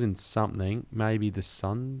 Marshall's in something, maybe the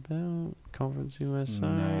Sun Belt Conference USA.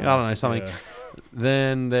 No, I don't know, something. Yeah.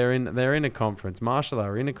 Then they're in a conference. Marshall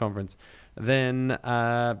are in a conference. Then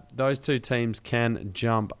those two teams can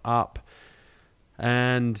jump up,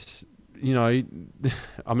 and I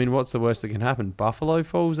mean, what's the worst that can happen? Buffalo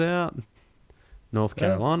falls out. North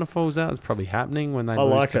Carolina falls out. It's probably happening when they. I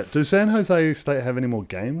like it. Do San Jose State have any more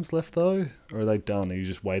games left though, or are they done? Are you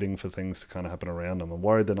just waiting for things to kind of happen around them? I'm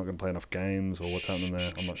worried they're not going to play enough games, or what's happening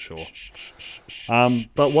there. I'm not sure.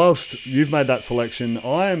 But whilst you've made that selection,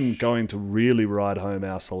 I'm going to really ride home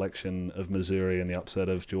our selection of Missouri and the upset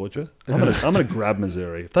of Georgia. I'm going to grab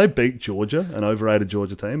Missouri. If they beat Georgia, an overrated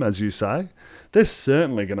Georgia team, as you say, they're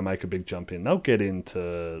certainly going to make a big jump in. They'll get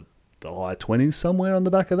into the high 20s somewhere on the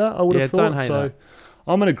back of that, I would have thought. So that.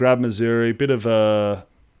 I'm going to grab Missouri. Bit of a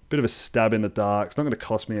stab in the dark. It's not going to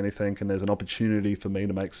cost me anything, and there's an opportunity for me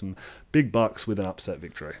to make some big bucks with an upset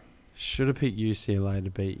victory. Should have picked UCLA to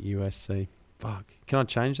beat USC. Fuck. Can I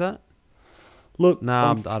change that? Look,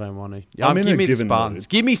 no, I don't want to. Give me the Spartans. Mood.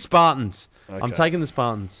 Give me Spartans. Okay. I'm taking the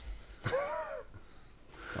Spartans.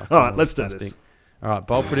 All right, let's do this. All right,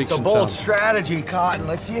 bold prediction. It's a bold strategy, Cotton.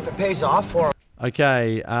 Let's see if it pays off for him.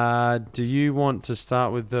 Okay, do you want to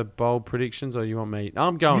start with the bold predictions or you want me?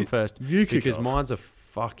 I'm going first because mine's a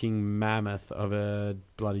fucking mammoth of a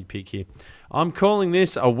bloody pick here. I'm calling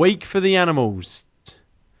this a week for the animals.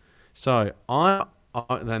 So,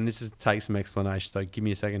 then this takes some explanation, so give me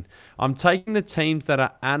a second. I'm taking the teams that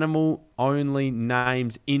are animal-only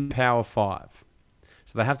names in Power 5.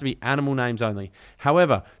 So they have to be animal names only.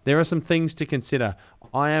 However, there are some things to consider.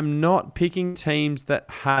 I am not picking teams that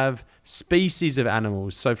have species of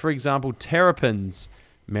animals. So, for example, Terrapins,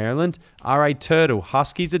 Maryland, are a turtle.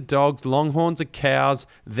 Huskies are dogs. Longhorns are cows.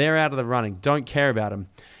 They're out of the running. Don't care about them.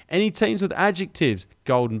 Any teams with adjectives,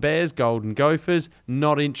 Golden Bears, Golden Gophers,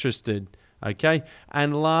 not interested. Okay?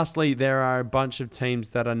 And lastly, there are a bunch of teams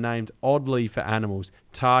that are named oddly for animals.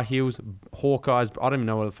 Tar Heels, Hawkeyes, I don't even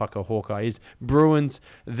know what the fuck a Hawkeye is. Bruins,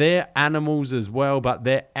 they're animals as well, but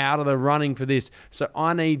they're out of the running for this. So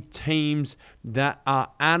I need teams that are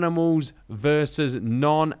animals versus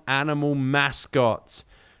non-animal mascots.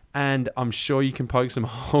 And I'm sure you can poke some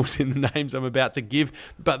holes in the names I'm about to give,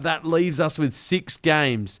 but that leaves us with 6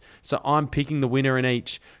 games. So I'm picking the winner in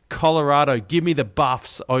each. Colorado, give me the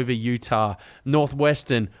Buffs over Utah.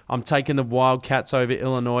 Northwestern, I'm taking the Wildcats over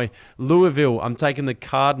Illinois. Louisville, I'm taking the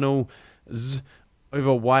Cardinals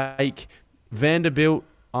over Wake. Vanderbilt,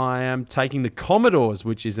 I am taking the Commodores,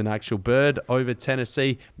 which is an actual bird, over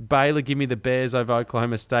Tennessee. Baylor, give me the Bears over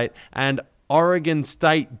Oklahoma State. And Oregon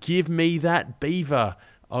State, give me that Beaver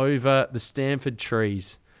over the Stanford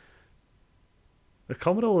Trees. The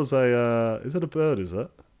Commodore is is it a bird, is it?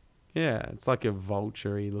 Yeah, it's like a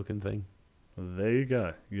vulture-y looking thing. There you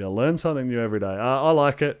go. You learn something new every day. I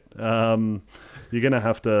like it. You're going to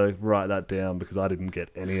have to write that down because I didn't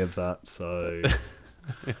get any of that. So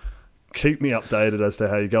keep me updated as to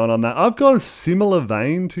how you're going on that. I've got a similar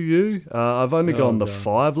vein to you. I've only gone the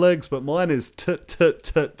 5 legs, but mine is today.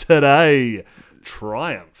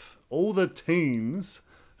 Triumph. All the teams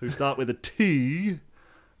who start with a T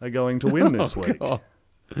are going to win this week.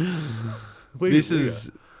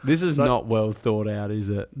 This is not well thought out, is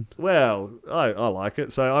it? Well, I like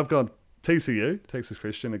it. So I've gone TCU, Texas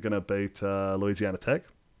Christian, are going to beat Louisiana Tech.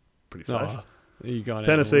 Pretty safe. You got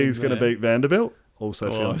Tennessee's going to beat Vanderbilt.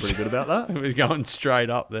 Also feeling pretty good about that. We're going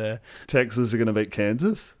straight up there. Texas are going to beat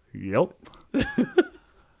Kansas. Yep.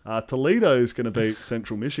 Toledo is going to beat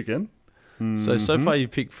Central Michigan. So far you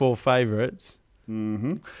picked 4 favourites.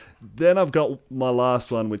 Then I've got my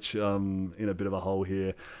last one, which in a bit of a hole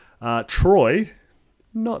here. Troy,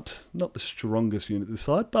 not the strongest unit this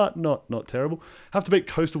side, but not terrible. Have to beat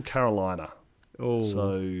Coastal Carolina. Oh.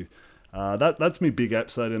 So that's me big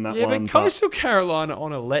episode in that Yeah, one. but Coastal Carolina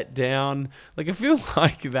on a letdown. Like, I feel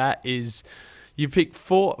like that is... You pick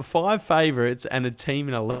 5 favourites and a team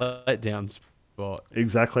in a letdown spot.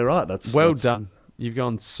 Exactly right. That's done. You've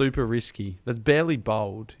gone super risky. That's barely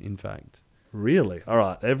bold, in fact. Really? All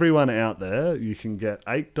right. Everyone out there, you can get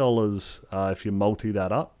 $8 if you multi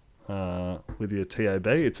that up with your TAB.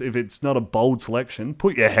 If it's not a bold selection,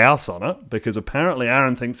 put your house on it, because apparently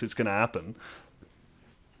Aaron thinks it's going to happen.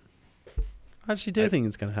 I actually do think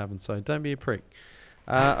it's going to happen, so don't be a prick.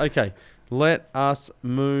 Okay, let us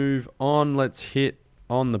move on. Let's hit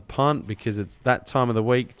on the punt, because it's that time of the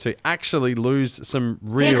week to actually lose some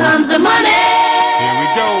real... Here comes the money. Here we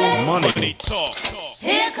go. Money talk.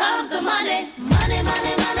 Here comes the money. Money,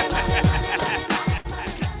 money, money, money.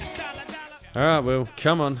 All right, Will,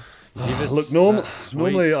 come on. Give us Look,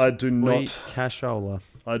 normally I do not... cashola.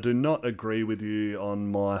 I do not agree with you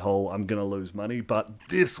on my whole I'm going to lose money, but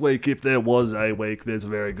this week, if there was a week, there's a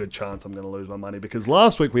very good chance I'm going to lose my money, because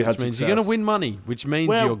last week we had Which means success. you're going to win money, which means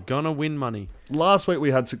Well- you're going to win money. Last week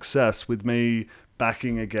we had success with me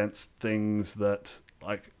backing against things that,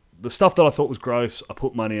 like, the stuff that I thought was gross, I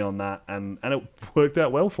put money on that, and it worked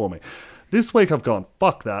out well for me. This week I've gone,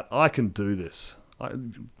 fuck that, I can do this.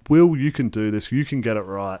 Will, you can do this, you can get it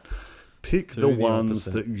right. Pick the ones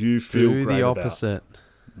opposite. that you feel Do great the about. opposite.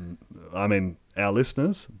 I mean, our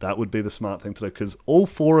listeners, that would be the smart thing to do, because all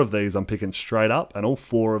 4 of these I'm picking straight up, and all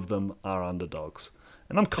 4 of them are underdogs.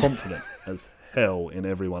 And I'm confident as hell in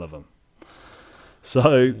every one of them.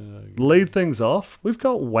 So, lead things off. We've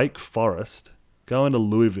got Wake Forest going to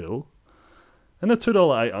Louisville, and they're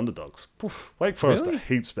 $2.08 underdogs. Oof, Wake Forest Really? are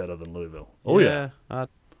heaps better than Louisville. Oh, yeah.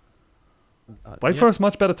 Wake yeah. Forest,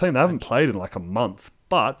 much better team. They haven't played in like a month.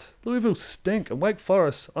 But Louisville stink, and Wake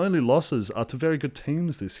Forest's only losses are to very good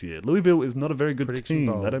teams this year. Louisville is not a very good Prediction team.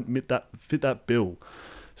 bowl. They don't fit that bill.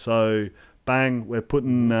 So, bang, we're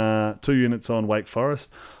putting 2 units on Wake Forest.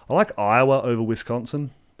 I like Iowa over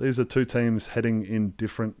Wisconsin. These are 2 teams heading in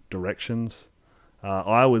different directions.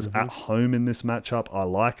 Iowa's at home in this matchup. I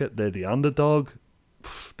like it. They're the underdog.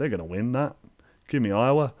 They're going to win that. Give me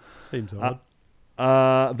Iowa. Seems odd.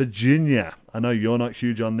 Virginia. I know you're not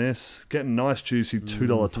huge on this. Getting nice, juicy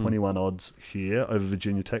 $2.21 odds here over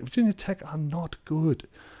Virginia Tech. Virginia Tech are not good.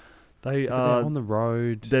 They They're are on the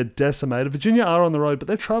road. They're decimated. Virginia are on the road, but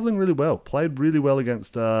they're traveling really well. Played really well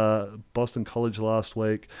against Boston College last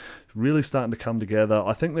week. Really starting to come together.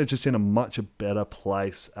 I think they're just in a much better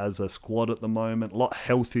place as a squad at the moment. A lot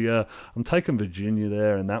healthier. I'm taking Virginia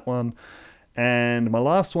there in that one. And my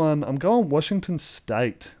last one, I'm going Washington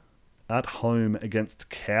State at home against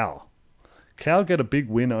Cal. Cal get a big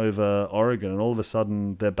win over Oregon, and all of a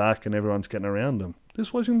sudden they're back and everyone's getting around them.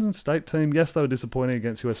 This Washington State team, yes, they were disappointing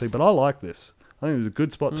against USC, but I like this. I think it's a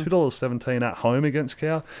good spot. $2.17 at home against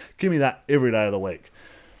Cal. Give me that every day of the week.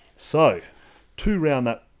 So, to round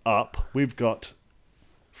that up, we've got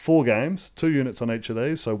 4 games, 2 units on each of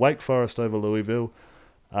these. So, Wake Forest over Louisville,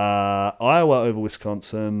 Iowa over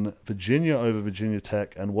Wisconsin, Virginia over Virginia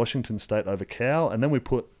Tech, and Washington State over Cal. And then we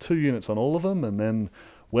put 2 units on all of them, and then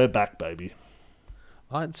we're back, baby.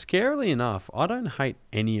 Scarily enough, I don't hate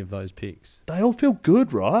any of those picks. They all feel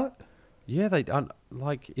good, right? Yeah,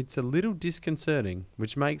 it's a little disconcerting,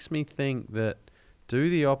 which makes me think that do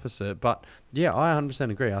the opposite. But yeah, I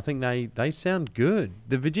 100% agree. I think they sound good.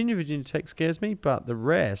 The Virginia Tech scares me, but the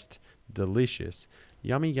rest, delicious.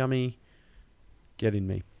 Yummy, yummy. Get in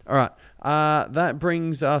me. All right. That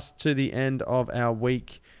brings us to the end of our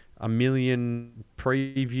week a million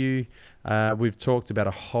preview. We've talked about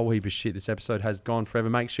a whole heap of shit. This episode has gone forever.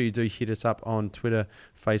 Make sure you do hit us up on Twitter,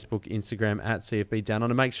 Facebook, Instagram at CFB Down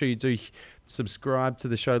Under. Make sure you do subscribe to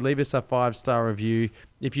the show. Leave us a 5-star review.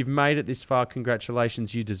 If you've made it this far,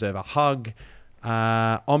 congratulations. You deserve a hug.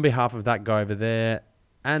 On behalf of that guy over there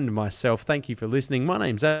and myself, thank you for listening. My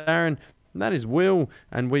name's Aaron. And that is Will.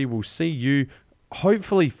 And we will see you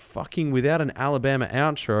hopefully fucking without an Alabama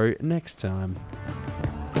outro next time.